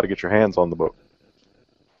also how to get your hands on the book.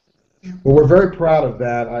 Well, we're very proud of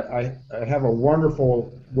that. I have a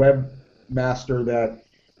wonderful webmaster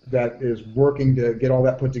that is working to get all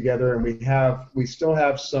that put together, and we still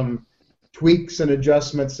have some tweaks and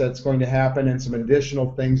adjustments that's going to happen, and some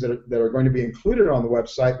additional things that are going to be included on the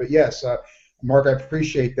website. But yes, Mark, I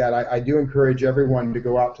appreciate that. I do encourage everyone to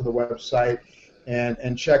go out to the website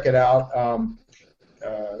and check it out.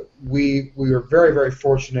 We are very, very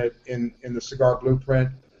fortunate in the Cigar Blueprint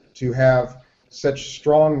to have such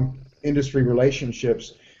strong industry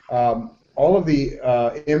relationships. All of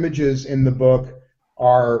the images in the book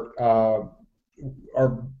are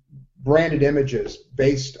branded images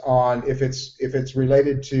based on if it's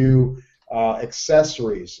related to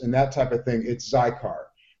accessories and that type of thing. It's Xikar,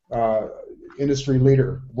 industry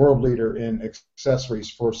leader, world leader in accessories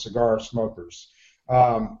for cigar smokers.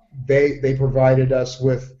 They provided us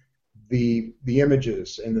with the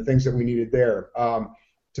images and the things that we needed there.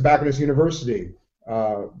 Tobacconist University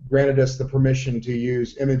granted us the permission to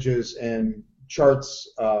use images and charts,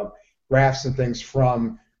 graphs and things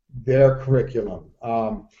from their curriculum.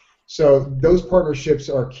 So those partnerships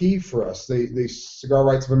are key for us. The Cigar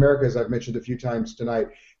Rights of America, as I've mentioned a few times tonight,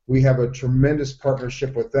 we have a tremendous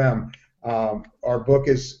partnership with them. Our book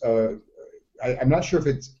is, I'm not sure if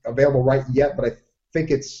it's available right yet, but I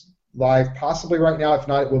think it's live possibly right now. If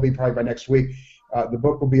not, it will be probably by next week. The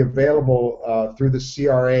book will be available through the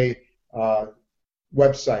CRA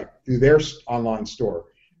website, through their online store.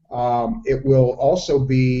 It will also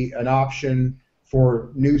be an option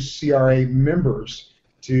for new CRA members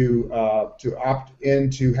to opt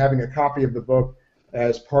into having a copy of the book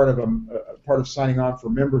as part of signing on for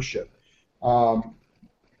membership.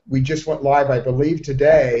 We just went live, I believe,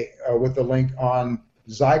 today with the link on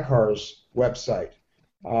Zycar's website.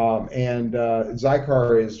 And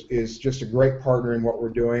Zycar is just a great partner in what we're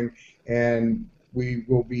doing, and we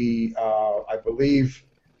will be, I believe,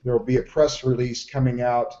 there will be a press release coming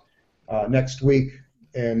out next week,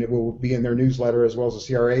 and it will be in their newsletter as well as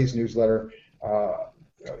the CRA's newsletter,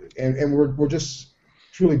 and we're just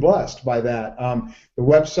truly blessed by that. The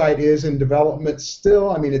website is in development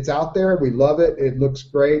still. I mean, it's out there. We love it. It looks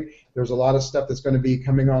great. There's a lot of stuff that's going to be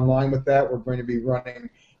coming online with that. We're going to be running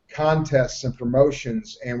contests and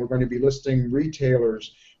promotions, and we're going to be listing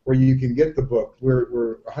retailers where you can get the book.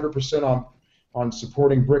 We're 100% on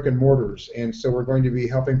supporting brick and mortars, and so we're going to be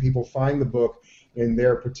helping people find the book in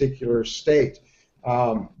their particular state.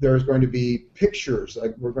 There's going to be pictures.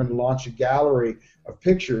 Like, we're going to launch a gallery of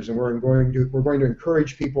pictures, and we're going to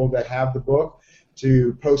encourage people that have the book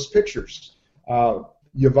to post pictures.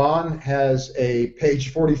 Yvonne has a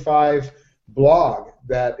page 45 blog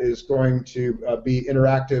that is going to be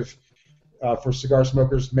interactive for cigar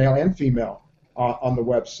smokers, male and female, on the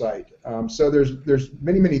website. So there's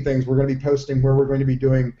many things we're going to be posting where we're going to be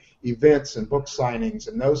doing events and book signings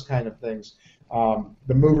and those kind of things.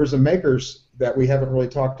 The movers and makers that we haven't really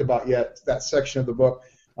talked about yet, that section of the book,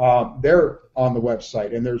 they're on the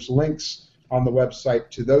website, and there's links on the website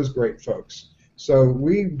to those great folks. So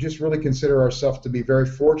we just really consider ourselves to be very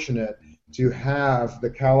fortunate to have the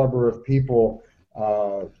caliber of people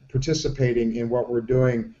participating in what we're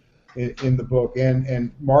doing in the book.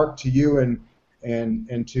 And Mark, to you and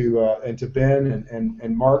to Ben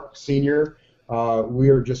and Mark Sr., we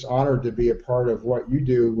are just honored to be a part of what you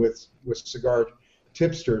do with Cigar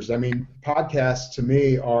Tipsters. I mean, podcasts to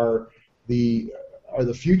me are the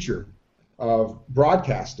future of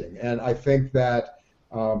broadcasting, and I think that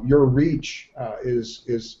your reach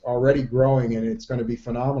is already growing, and it's going to be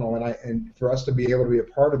phenomenal. And for us to be able to be a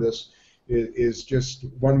part of this is just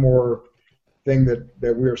one more thing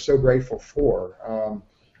that we are so grateful for.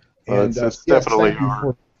 It's definitely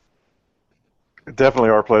definitely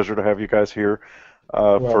our pleasure to have you guys here.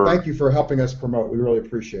 Thank you for helping us promote. We really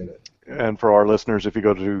appreciate it. And for our listeners, if you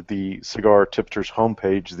go to the Cigar Tipsters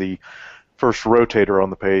homepage, the first rotator on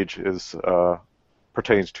the page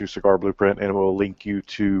pertains to Cigar Blueprint, and it will link you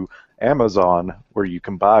to Amazon, where you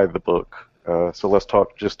can buy the book. So let's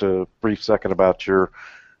talk just a brief second about your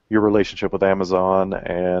relationship with Amazon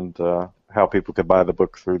and how people can buy the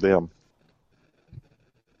book through them.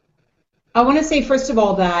 I want to say, first of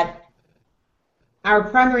all, that our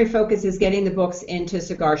primary focus is getting the books into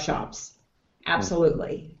cigar shops.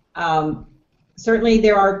 Absolutely. Certainly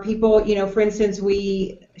there are people, for instance,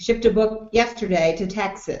 we shipped a book yesterday to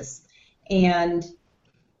Texas, and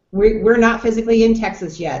we're not physically in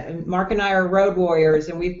Texas yet. And Mark and I are road warriors,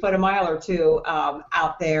 and we've put a mile or two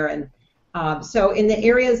out there. And so in the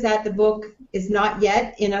areas that the book is not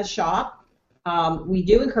yet in a shop, we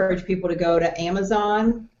do encourage people to go to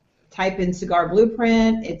Amazon, type in Cigar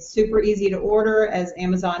Blueprint. It's super easy to order, as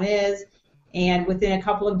Amazon is, and within a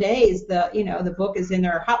couple of days, the book is in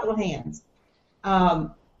their hot little hands.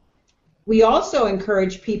 We also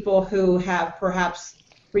encourage people who have perhaps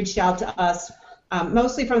reached out to us,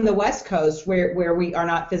 mostly from the West Coast, where we are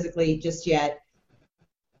not physically just yet,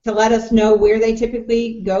 to let us know where they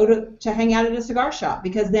typically go to hang out at a cigar shop,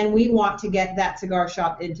 because then we want to get that cigar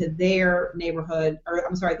shop into their neighborhood, or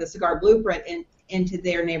I'm sorry, the Cigar Blueprint into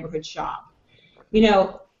their neighborhood shop.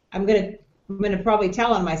 I'm going to probably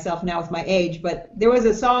tell on myself now with my age, but there was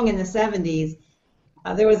a song in the 70s.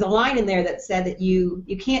 There was a line in there that said that you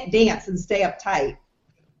can't dance and stay uptight.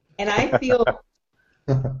 And I feel,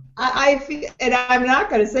 I feel, and I'm not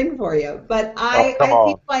going to sing for you, but I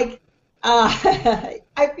feel like,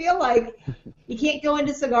 I feel like you can't go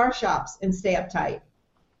into cigar shops and stay uptight.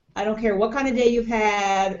 I don't care what kind of day you've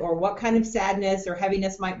had or what kind of sadness or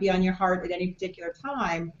heaviness might be on your heart at any particular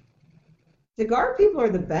time. Cigar people are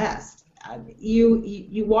the best.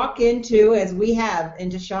 You walk into, as we have,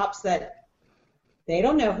 into shops that they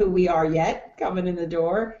don't know who we are yet coming in the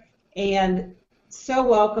door, and so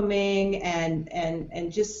welcoming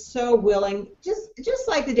and just so willing, just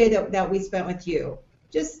like the day that we spent with you.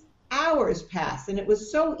 Just hours passed, and it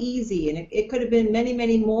was so easy, and it could have been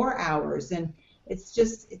many more hours, and it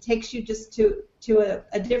takes you just to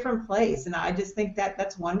a different place, and I just think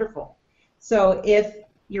that's wonderful. So if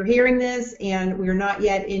you're hearing this and we're not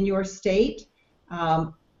yet in your state,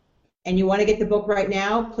 and you want to get the book right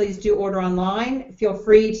now, please do order online. Feel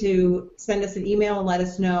free to send us an email and let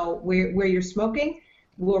us know where you're smoking.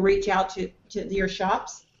 We'll reach out to your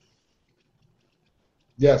shops.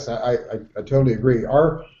 Yes, I totally agree.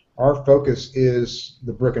 Our our focus is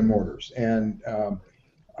the brick and mortars, and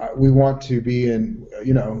we want to be in,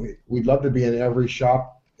 we'd love to be in every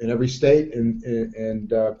shop in every state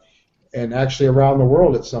and actually around the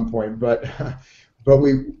world at some point, but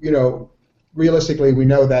we, realistically, we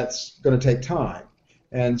know that's going to take time.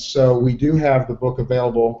 And so we do have the book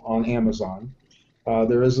available on Amazon.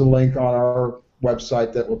 There is a link on our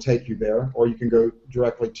website that will take you there, or you can go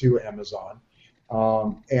directly to Amazon.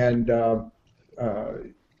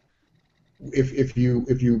 If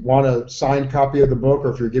you want a signed copy of the book,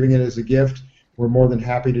 or if you're giving it as a gift, we're more than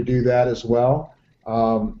happy to do that as well.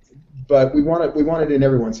 But we want it in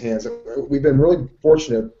everyone's hands. We've been really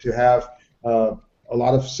fortunate to have a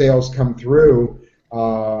lot of sales come through,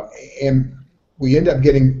 and we end up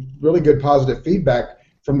getting really good positive feedback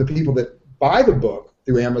from the people that buy the book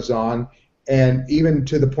through Amazon, and even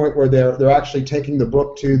to the point where they're actually taking the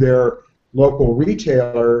book to their local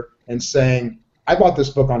retailer and saying, I bought this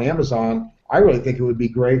book on Amazon. I really think it would be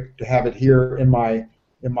great to have it here in my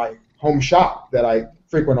home shop that I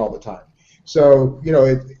frequent all the time. So,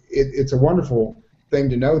 it's a wonderful thing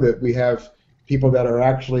to know that we have people that are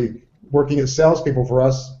actually working as salespeople for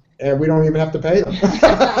us, and we don't even have to pay them.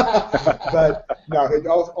 But no,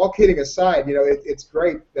 all kidding aside, it's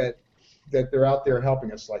great that they're out there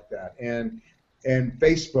helping us like that. And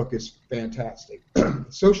Facebook is fantastic.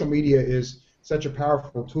 Social media is such a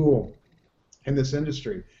powerful tool in this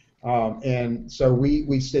industry, and so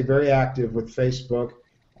we stay very active with Facebook.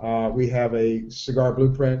 We have a Cigar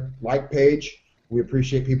Blueprint like page. We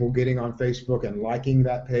appreciate people getting on Facebook and liking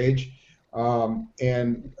that page.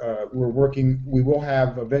 And we will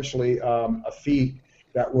have eventually a feed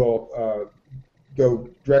that will go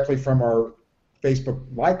directly from our Facebook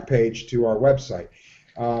like page to our website.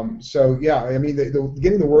 So yeah, I mean,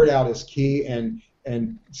 getting the word out is key, and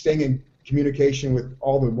staying in communication with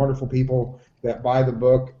all the wonderful people that buy the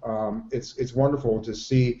book. It's wonderful to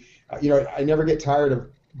see. I never get tired of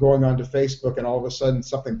going onto Facebook and all of a sudden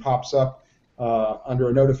something pops up under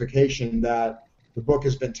a notification that the book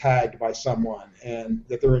has been tagged by someone, and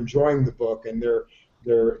that they're enjoying the book, and they're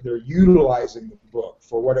utilizing the book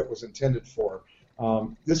for what it was intended for.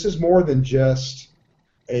 This is more than just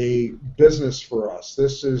a business for us.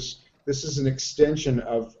 This is an extension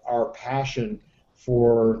of our passion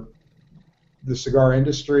for the cigar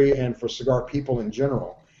industry and for cigar people in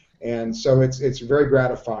general. And so it's very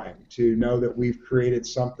gratifying to know that we've created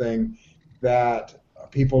something that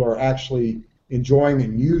people are actually enjoying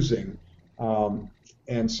and using.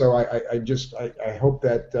 And so I hope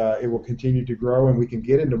that it will continue to grow, and we can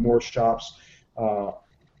get into more shops.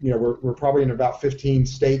 We're probably in about 15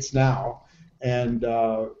 states now, and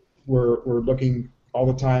we're looking all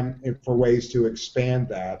the time for ways to expand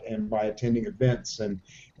that, and by attending events.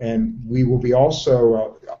 And we will be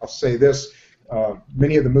also, I'll say this,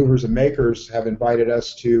 many of the movers and makers have invited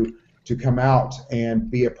us to come out and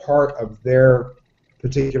be a part of their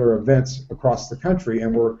particular events across the country,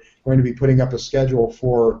 and we're going to be putting up a schedule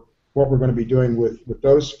for what we're going to be doing with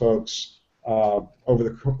those folks over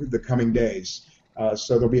the coming days.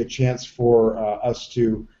 So there'll be a chance for us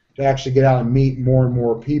to actually get out and meet more and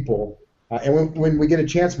more people. And when we get a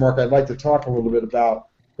chance, Mark, I'd like to talk a little bit about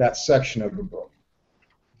that section of the book.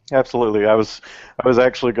 Absolutely. I was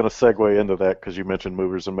actually going to segue into that because you mentioned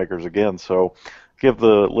movers and makers again. So give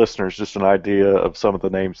the listeners just an idea of some of the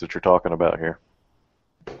names that you're talking about here.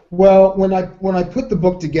 Well, when I put the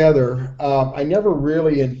book together, I never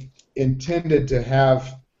really intended to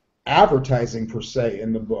have advertising per se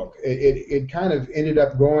in the book. It kind of ended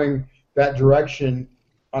up going that direction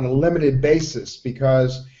on a limited basis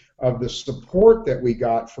because of the support that we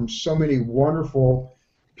got from so many wonderful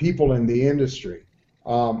people in the industry.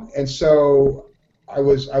 And so I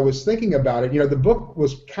was thinking about it. The book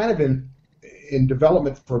was kind of in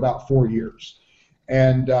development for about 4 years,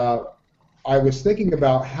 and I was thinking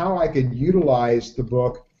about how I could utilize the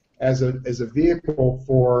book as a vehicle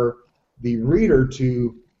for the reader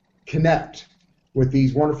to connect with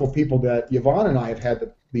these wonderful people that Yvonne and I have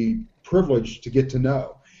had the privilege to get to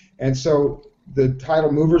know. And so the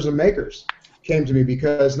title Movers and Makers came to me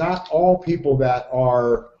because not all people that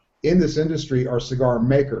are in this industry are cigar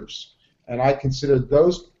makers, and I consider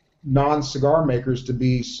those non-cigar makers to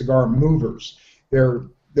be cigar movers.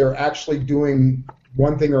 They're actually doing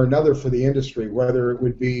one thing or another for the industry, whether it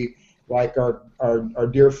would be like our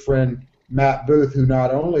dear friend Matt Booth, who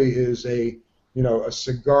not only is a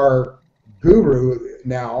cigar guru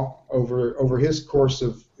now over his course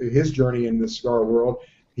of his journey in the cigar world,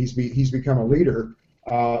 he's become a leader,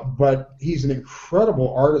 but he's an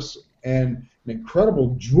incredible artist and an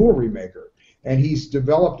incredible jewelry maker, and he's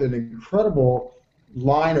developed an incredible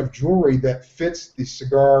line of jewelry that fits the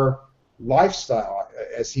cigar lifestyle,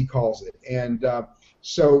 as he calls it. And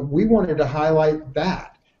so we wanted to highlight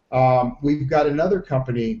that. We've got another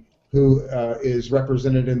company who is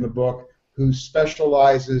represented in the book who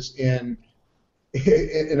specializes in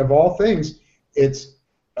of all things, it's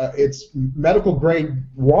medical grade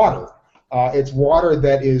water. It's water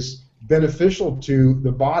that is beneficial to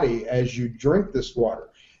the body as you drink this water.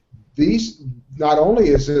 These, not only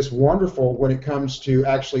is this wonderful when it comes to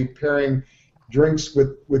actually pairing drinks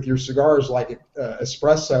with your cigars, like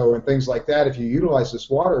espresso and things like that, if you utilize this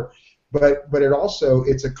water, but it also,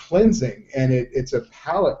 it's a cleansing, and it's a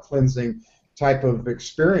palate cleansing type of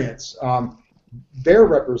experience. They're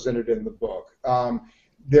represented in the book.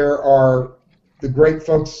 There are the great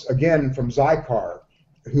folks, again, from Zycar,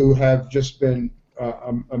 who have just been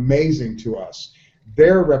amazing to us.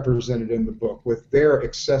 They're represented in the book with their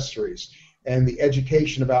accessories and the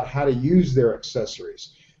education about how to use their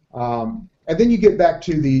accessories. And then you get back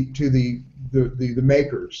to the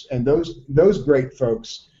makers and those great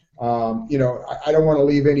folks. I don't want to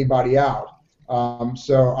leave anybody out.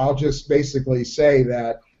 So I'll just basically say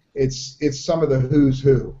that it's some of the who's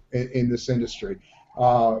who in this industry.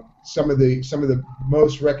 Some of the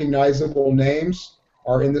most recognizable names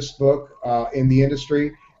are in this book in the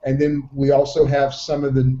industry, and then we also have some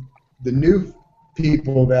of the new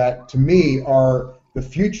people that, to me, are the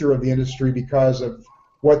future of the industry because of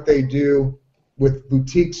what they do with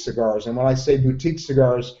boutique cigars. And when I say boutique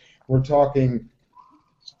cigars, we're talking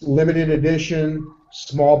limited edition,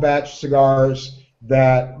 small batch cigars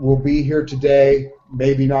that will be here today,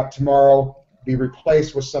 maybe not tomorrow, be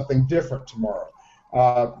replaced with something different tomorrow.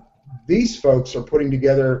 These folks are putting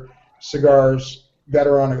together cigars that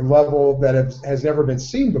are on a level that has never been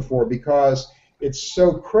seen before, because it's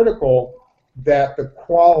so critical that the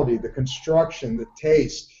quality, the construction, the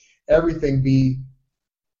taste, everything be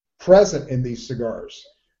present in these cigars.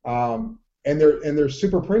 And they're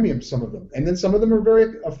super premium, some of them. And then some of them are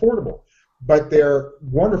very affordable. But they're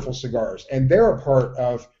wonderful cigars, and they're a part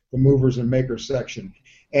of the movers and makers section.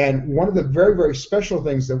 And one of the very, very special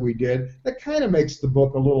things that we did that kind of makes the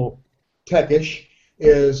book a little techish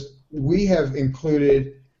is we have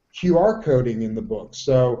included QR coding in the book.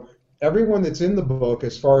 So everyone that's in the book,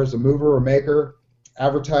 as far as a mover or maker,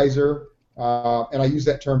 advertiser, and I use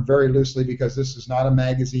that term very loosely because this is not a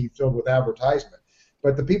magazine filled with advertisement,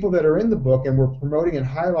 but the people that are in the book and we're promoting and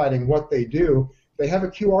highlighting what they do, they have a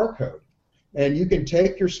QR code. And you can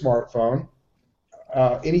take your smartphone,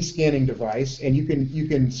 any scanning device, and you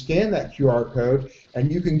can scan that QR code, and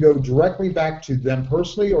you can go directly back to them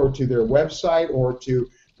personally or to their website or to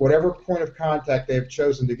whatever point of contact they've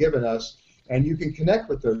chosen to give us, and you can connect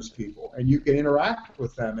with those people, and you can interact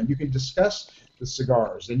with them, and you can discuss the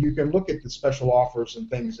cigars, and you can look at the special offers and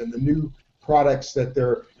things and the new products that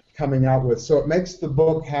they're coming out with. So it makes the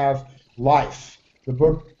book have life. The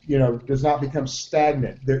book, does not become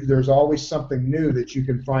stagnant. There's always something new that you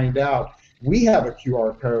can find out. We have a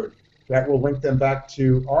QR code that will link them back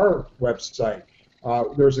to our website.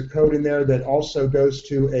 There's a code in there that also goes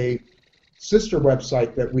to a sister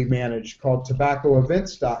website that we manage called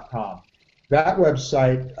tobaccoevents.com. That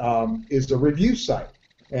website is a review site,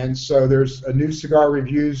 and so there's a new cigar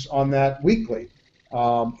reviews on that weekly.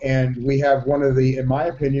 And we have in my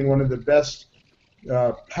opinion, one of the best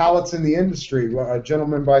palates in the industry, a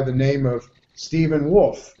gentleman by the name of Stephen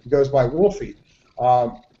Wolf. He goes by Wolfie.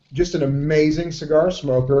 Just an amazing cigar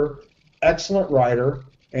smoker, excellent writer,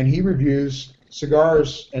 and he reviews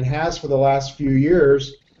cigars and has for the last few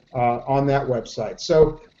years on that website.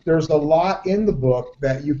 So there's a lot in the book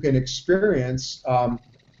that you can experience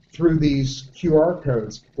through these QR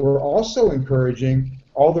codes. We're also encouraging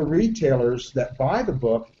all the retailers that buy the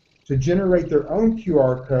book to generate their own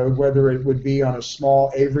QR code, whether it would be on a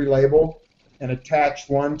small Avery label and attach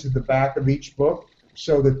one to the back of each book,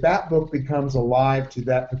 so that book becomes alive to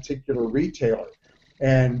that particular retailer.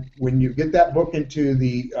 And when you get that book into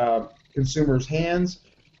the consumer's hands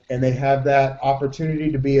and they have that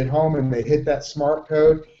opportunity to be at home and they hit that smart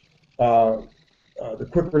code, the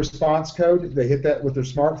quick response code, they hit that with their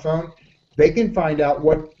smartphone, they can find out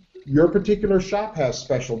what your particular shop has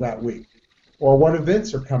special that week, or what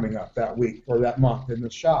events are coming up that week or that month in the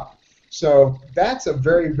shop. So that's a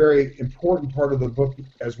very, very important part of the book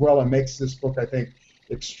as well, and makes this book, I think,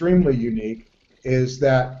 extremely unique, is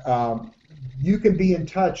that you can be in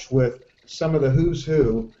touch with some of the who's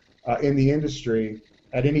who in the industry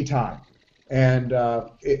at any time. And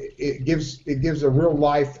it gives a real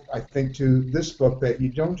life, I think, to this book that you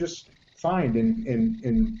don't just find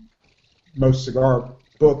in most cigar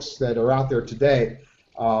books that are out there today.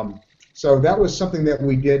 So that was something that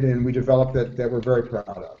we did and we developed that we're very proud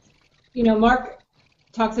of. You know, Mark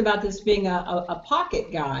talks about this being a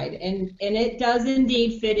pocket guide, and it does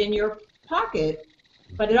indeed fit in your pocket,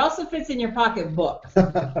 but it also fits in your pocketbook.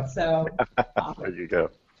 So there you go.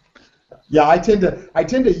 Yeah, I tend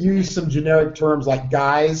to use some generic terms like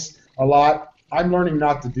guys a lot. I'm learning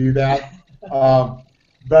not to do that.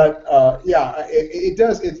 But it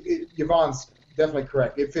does. Yvonne's definitely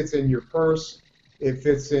correct. It fits in your purse. It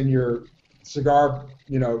fits in your cigar,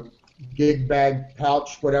 gig bag,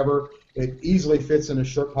 pouch, whatever. It easily fits in a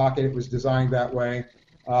shirt pocket. It was designed that way.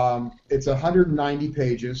 It's 190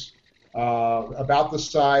 pages, about the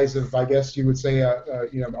size of, I guess you would say, a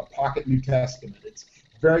pocket New Testament. It's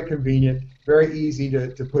very convenient, very easy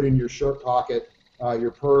to put in your shirt pocket,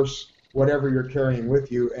 your purse, whatever you're carrying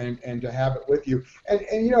with you, and to have it with you. And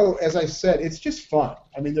as I said, it's just fun.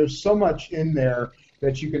 I mean, there's so much in there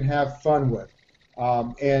that you can have fun with.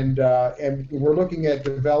 And we're looking at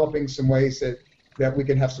developing some ways that we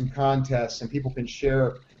can have some contests and people can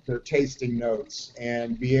share their tasting notes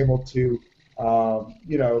and be able to,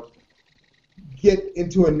 get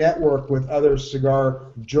into a network with other cigar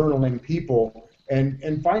journaling people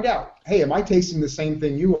and find out, hey, am I tasting the same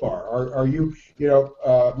thing you are? Are you,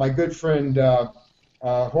 my good friend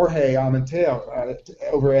Jorge Armentel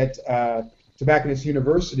over at Tobacconist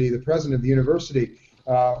University, the president of the university,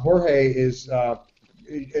 Jorge is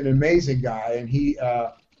an amazing guy, and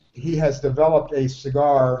he has developed a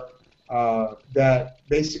cigar that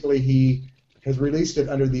basically he has released it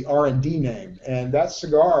under the R&D name, and that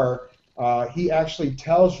cigar, he actually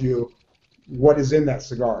tells you what is in that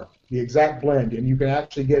cigar, the exact blend, and you can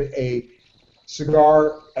actually get a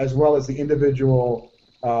cigar as well as the individual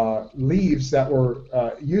leaves that were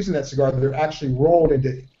used in that cigar. They're actually rolled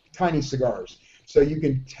into tiny cigars, so you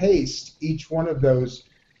can taste each one of those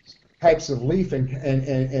types of leaf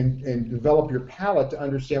and develop your palate to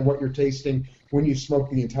understand what you're tasting when you smoke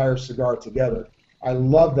the entire cigar together. I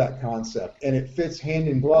love that concept, and it fits hand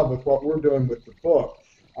in glove with what we're doing with the book.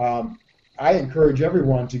 I encourage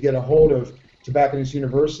everyone to get a hold of Tobacconist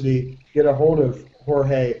University, get a hold of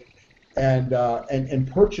Jorge,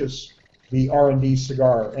 and purchase the R&D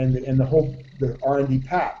cigar and the R&D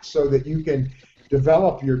pack so that you can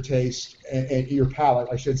develop your taste and your palate,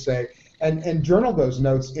 I should say, and journal those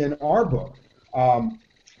notes in our book.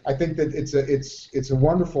 I think that it's a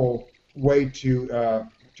wonderful way to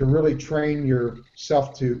really train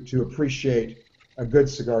yourself to appreciate a good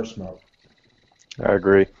cigar smoke. I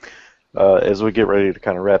agree. As we get ready to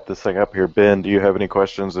kind of wrap this thing up here, Ben, do you have any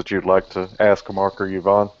questions that you'd like to ask Mark or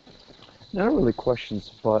Yvonne? Not really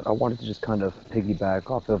questions, but I wanted to just kind of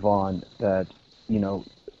piggyback off Yvonne that,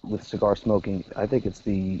 with cigar smoking, I think it's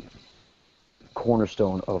the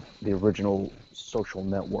cornerstone of the original social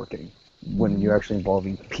networking when you're actually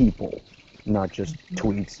involving people, not just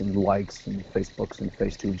tweets and likes and Facebooks and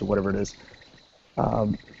Facetubes or whatever it is.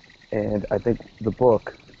 And I think the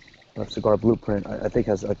book, Cigar Blueprint, I think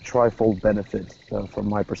has a trifold benefit from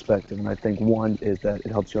my perspective. And I think one is that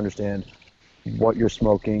it helps you understand what you're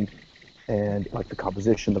smoking and like the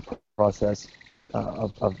composition, the process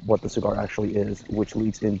of what the cigar actually is, which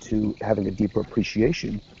leads into having a deeper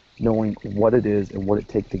appreciation, knowing what it is and what it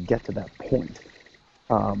takes to get to that point.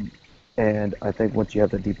 And I think once you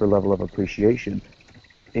have that deeper level of appreciation,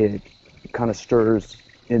 it kind of stirs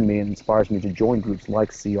in me and inspires me to join groups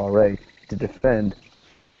like CRA to defend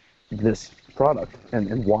this product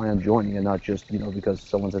and why I'm joining, and not just because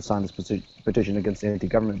someone has signed this petition against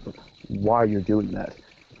anti-government, but why you're doing that.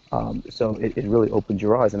 So it really opens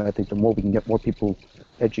your eyes, and I think the more we can get more people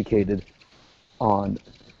educated on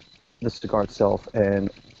the cigar itself and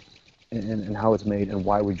how it's made and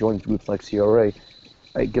why we join groups like CRA,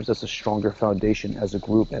 it gives us a stronger foundation as a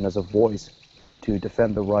group and as a voice to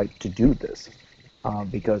defend the right to do this.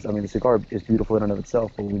 Because the cigar is beautiful in and of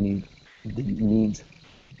itself, but we need the means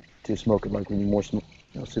to smoke it. Like we need more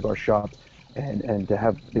cigar shops, and to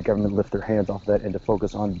have the government lift their hands off that and to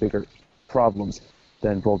focus on bigger problems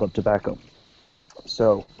than rolled up tobacco.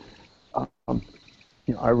 So,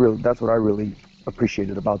 that's what I really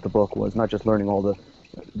appreciated about the book, was not just learning all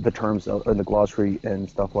the terms in the glossary and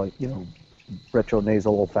stuff like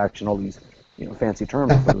retronasal, olfaction, all these fancy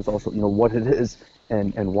terms, but it was also what it is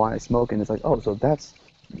and why I smoke. And it's like, oh, so that's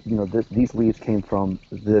these leaves came from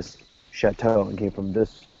this chateau and came from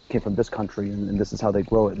this country, and this is how they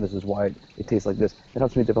grow it, and this is why it tastes like this. It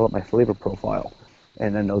helps me develop my flavor profile,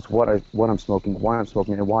 and then knows what I'm smoking, why I'm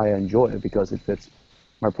smoking, and why I enjoy it, because it fits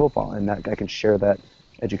my profile, and that I can share that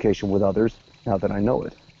education with others now that I know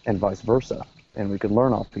it, and vice versa, and we can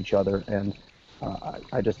learn off each other. And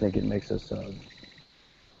I just think it makes us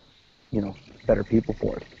better people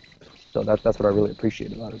for it. So that's what I really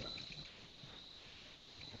appreciate about it.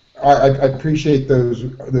 I appreciate those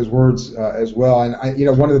words as well. And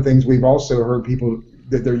one of the things we've also heard people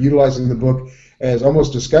that they're utilizing the book as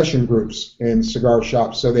almost discussion groups in cigar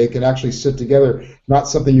shops, so they can actually sit together. Not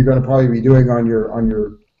something you're going to probably be doing on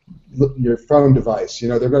your phone device.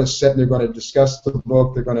 They're going to sit and they're going to discuss the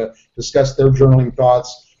book. They're going to discuss their journaling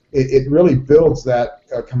thoughts. It really builds that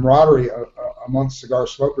camaraderie amongst cigar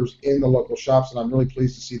smokers in the local shops, and I'm really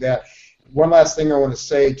pleased to see that. One last thing I want to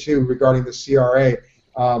say too regarding the CRA.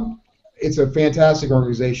 It's a fantastic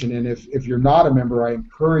organization, and if you're not a member, I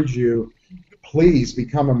encourage you, please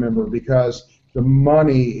become a member, because the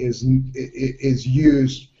money is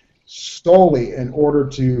used solely in order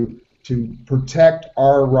to protect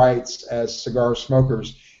our rights as cigar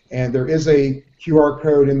smokers. And there is a QR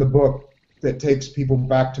code in the book that takes people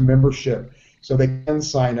back to membership, so they can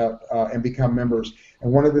sign up and become members.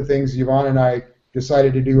 And one of the things Yvonne and I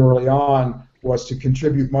decided to do early on was to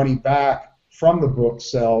contribute money back from the book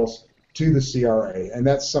sales to the CRA, and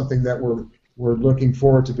that's something that we're looking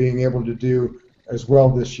forward to being able to do as well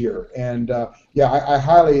this year. And I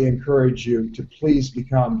highly encourage you to please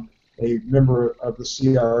become a member of the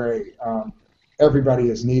CRA. Everybody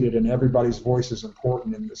is needed, and everybody's voice is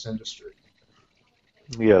important in this industry.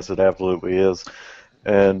 Yes, it absolutely is.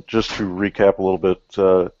 And just to recap a little bit,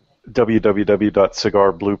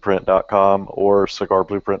 www.cigarblueprint.com or Cigar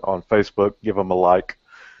Blueprint on Facebook. Give them a like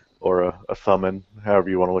or a thumb in, however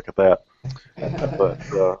you want to look at that. But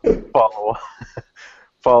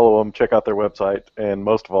follow them, check out their website, and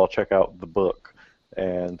most of all, check out the book.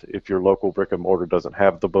 And if your local brick and mortar doesn't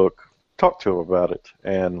have the book, talk to them about it,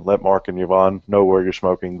 and let Mark and Yvonne know where you're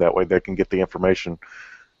smoking. That way they can get the information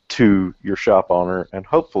to your shop owner and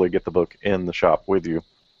hopefully get the book in the shop with you.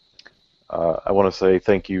 I want to say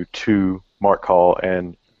thank you to Mark Hall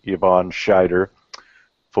and Yvonne Scheider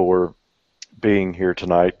for being here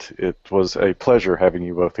tonight. It was a pleasure having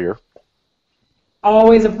you both here.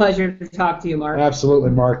 Always a pleasure to talk to you, Mark.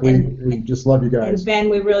 Absolutely, Mark. We just love you guys. And Ben,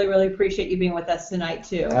 we really, really appreciate you being with us tonight,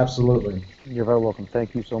 too. Absolutely. You're very welcome.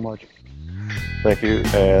 Thank you so much. Thank you,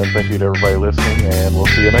 and thank you to everybody listening, and we'll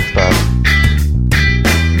see you next time.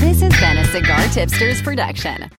 This has been a Cigar Tipsters production.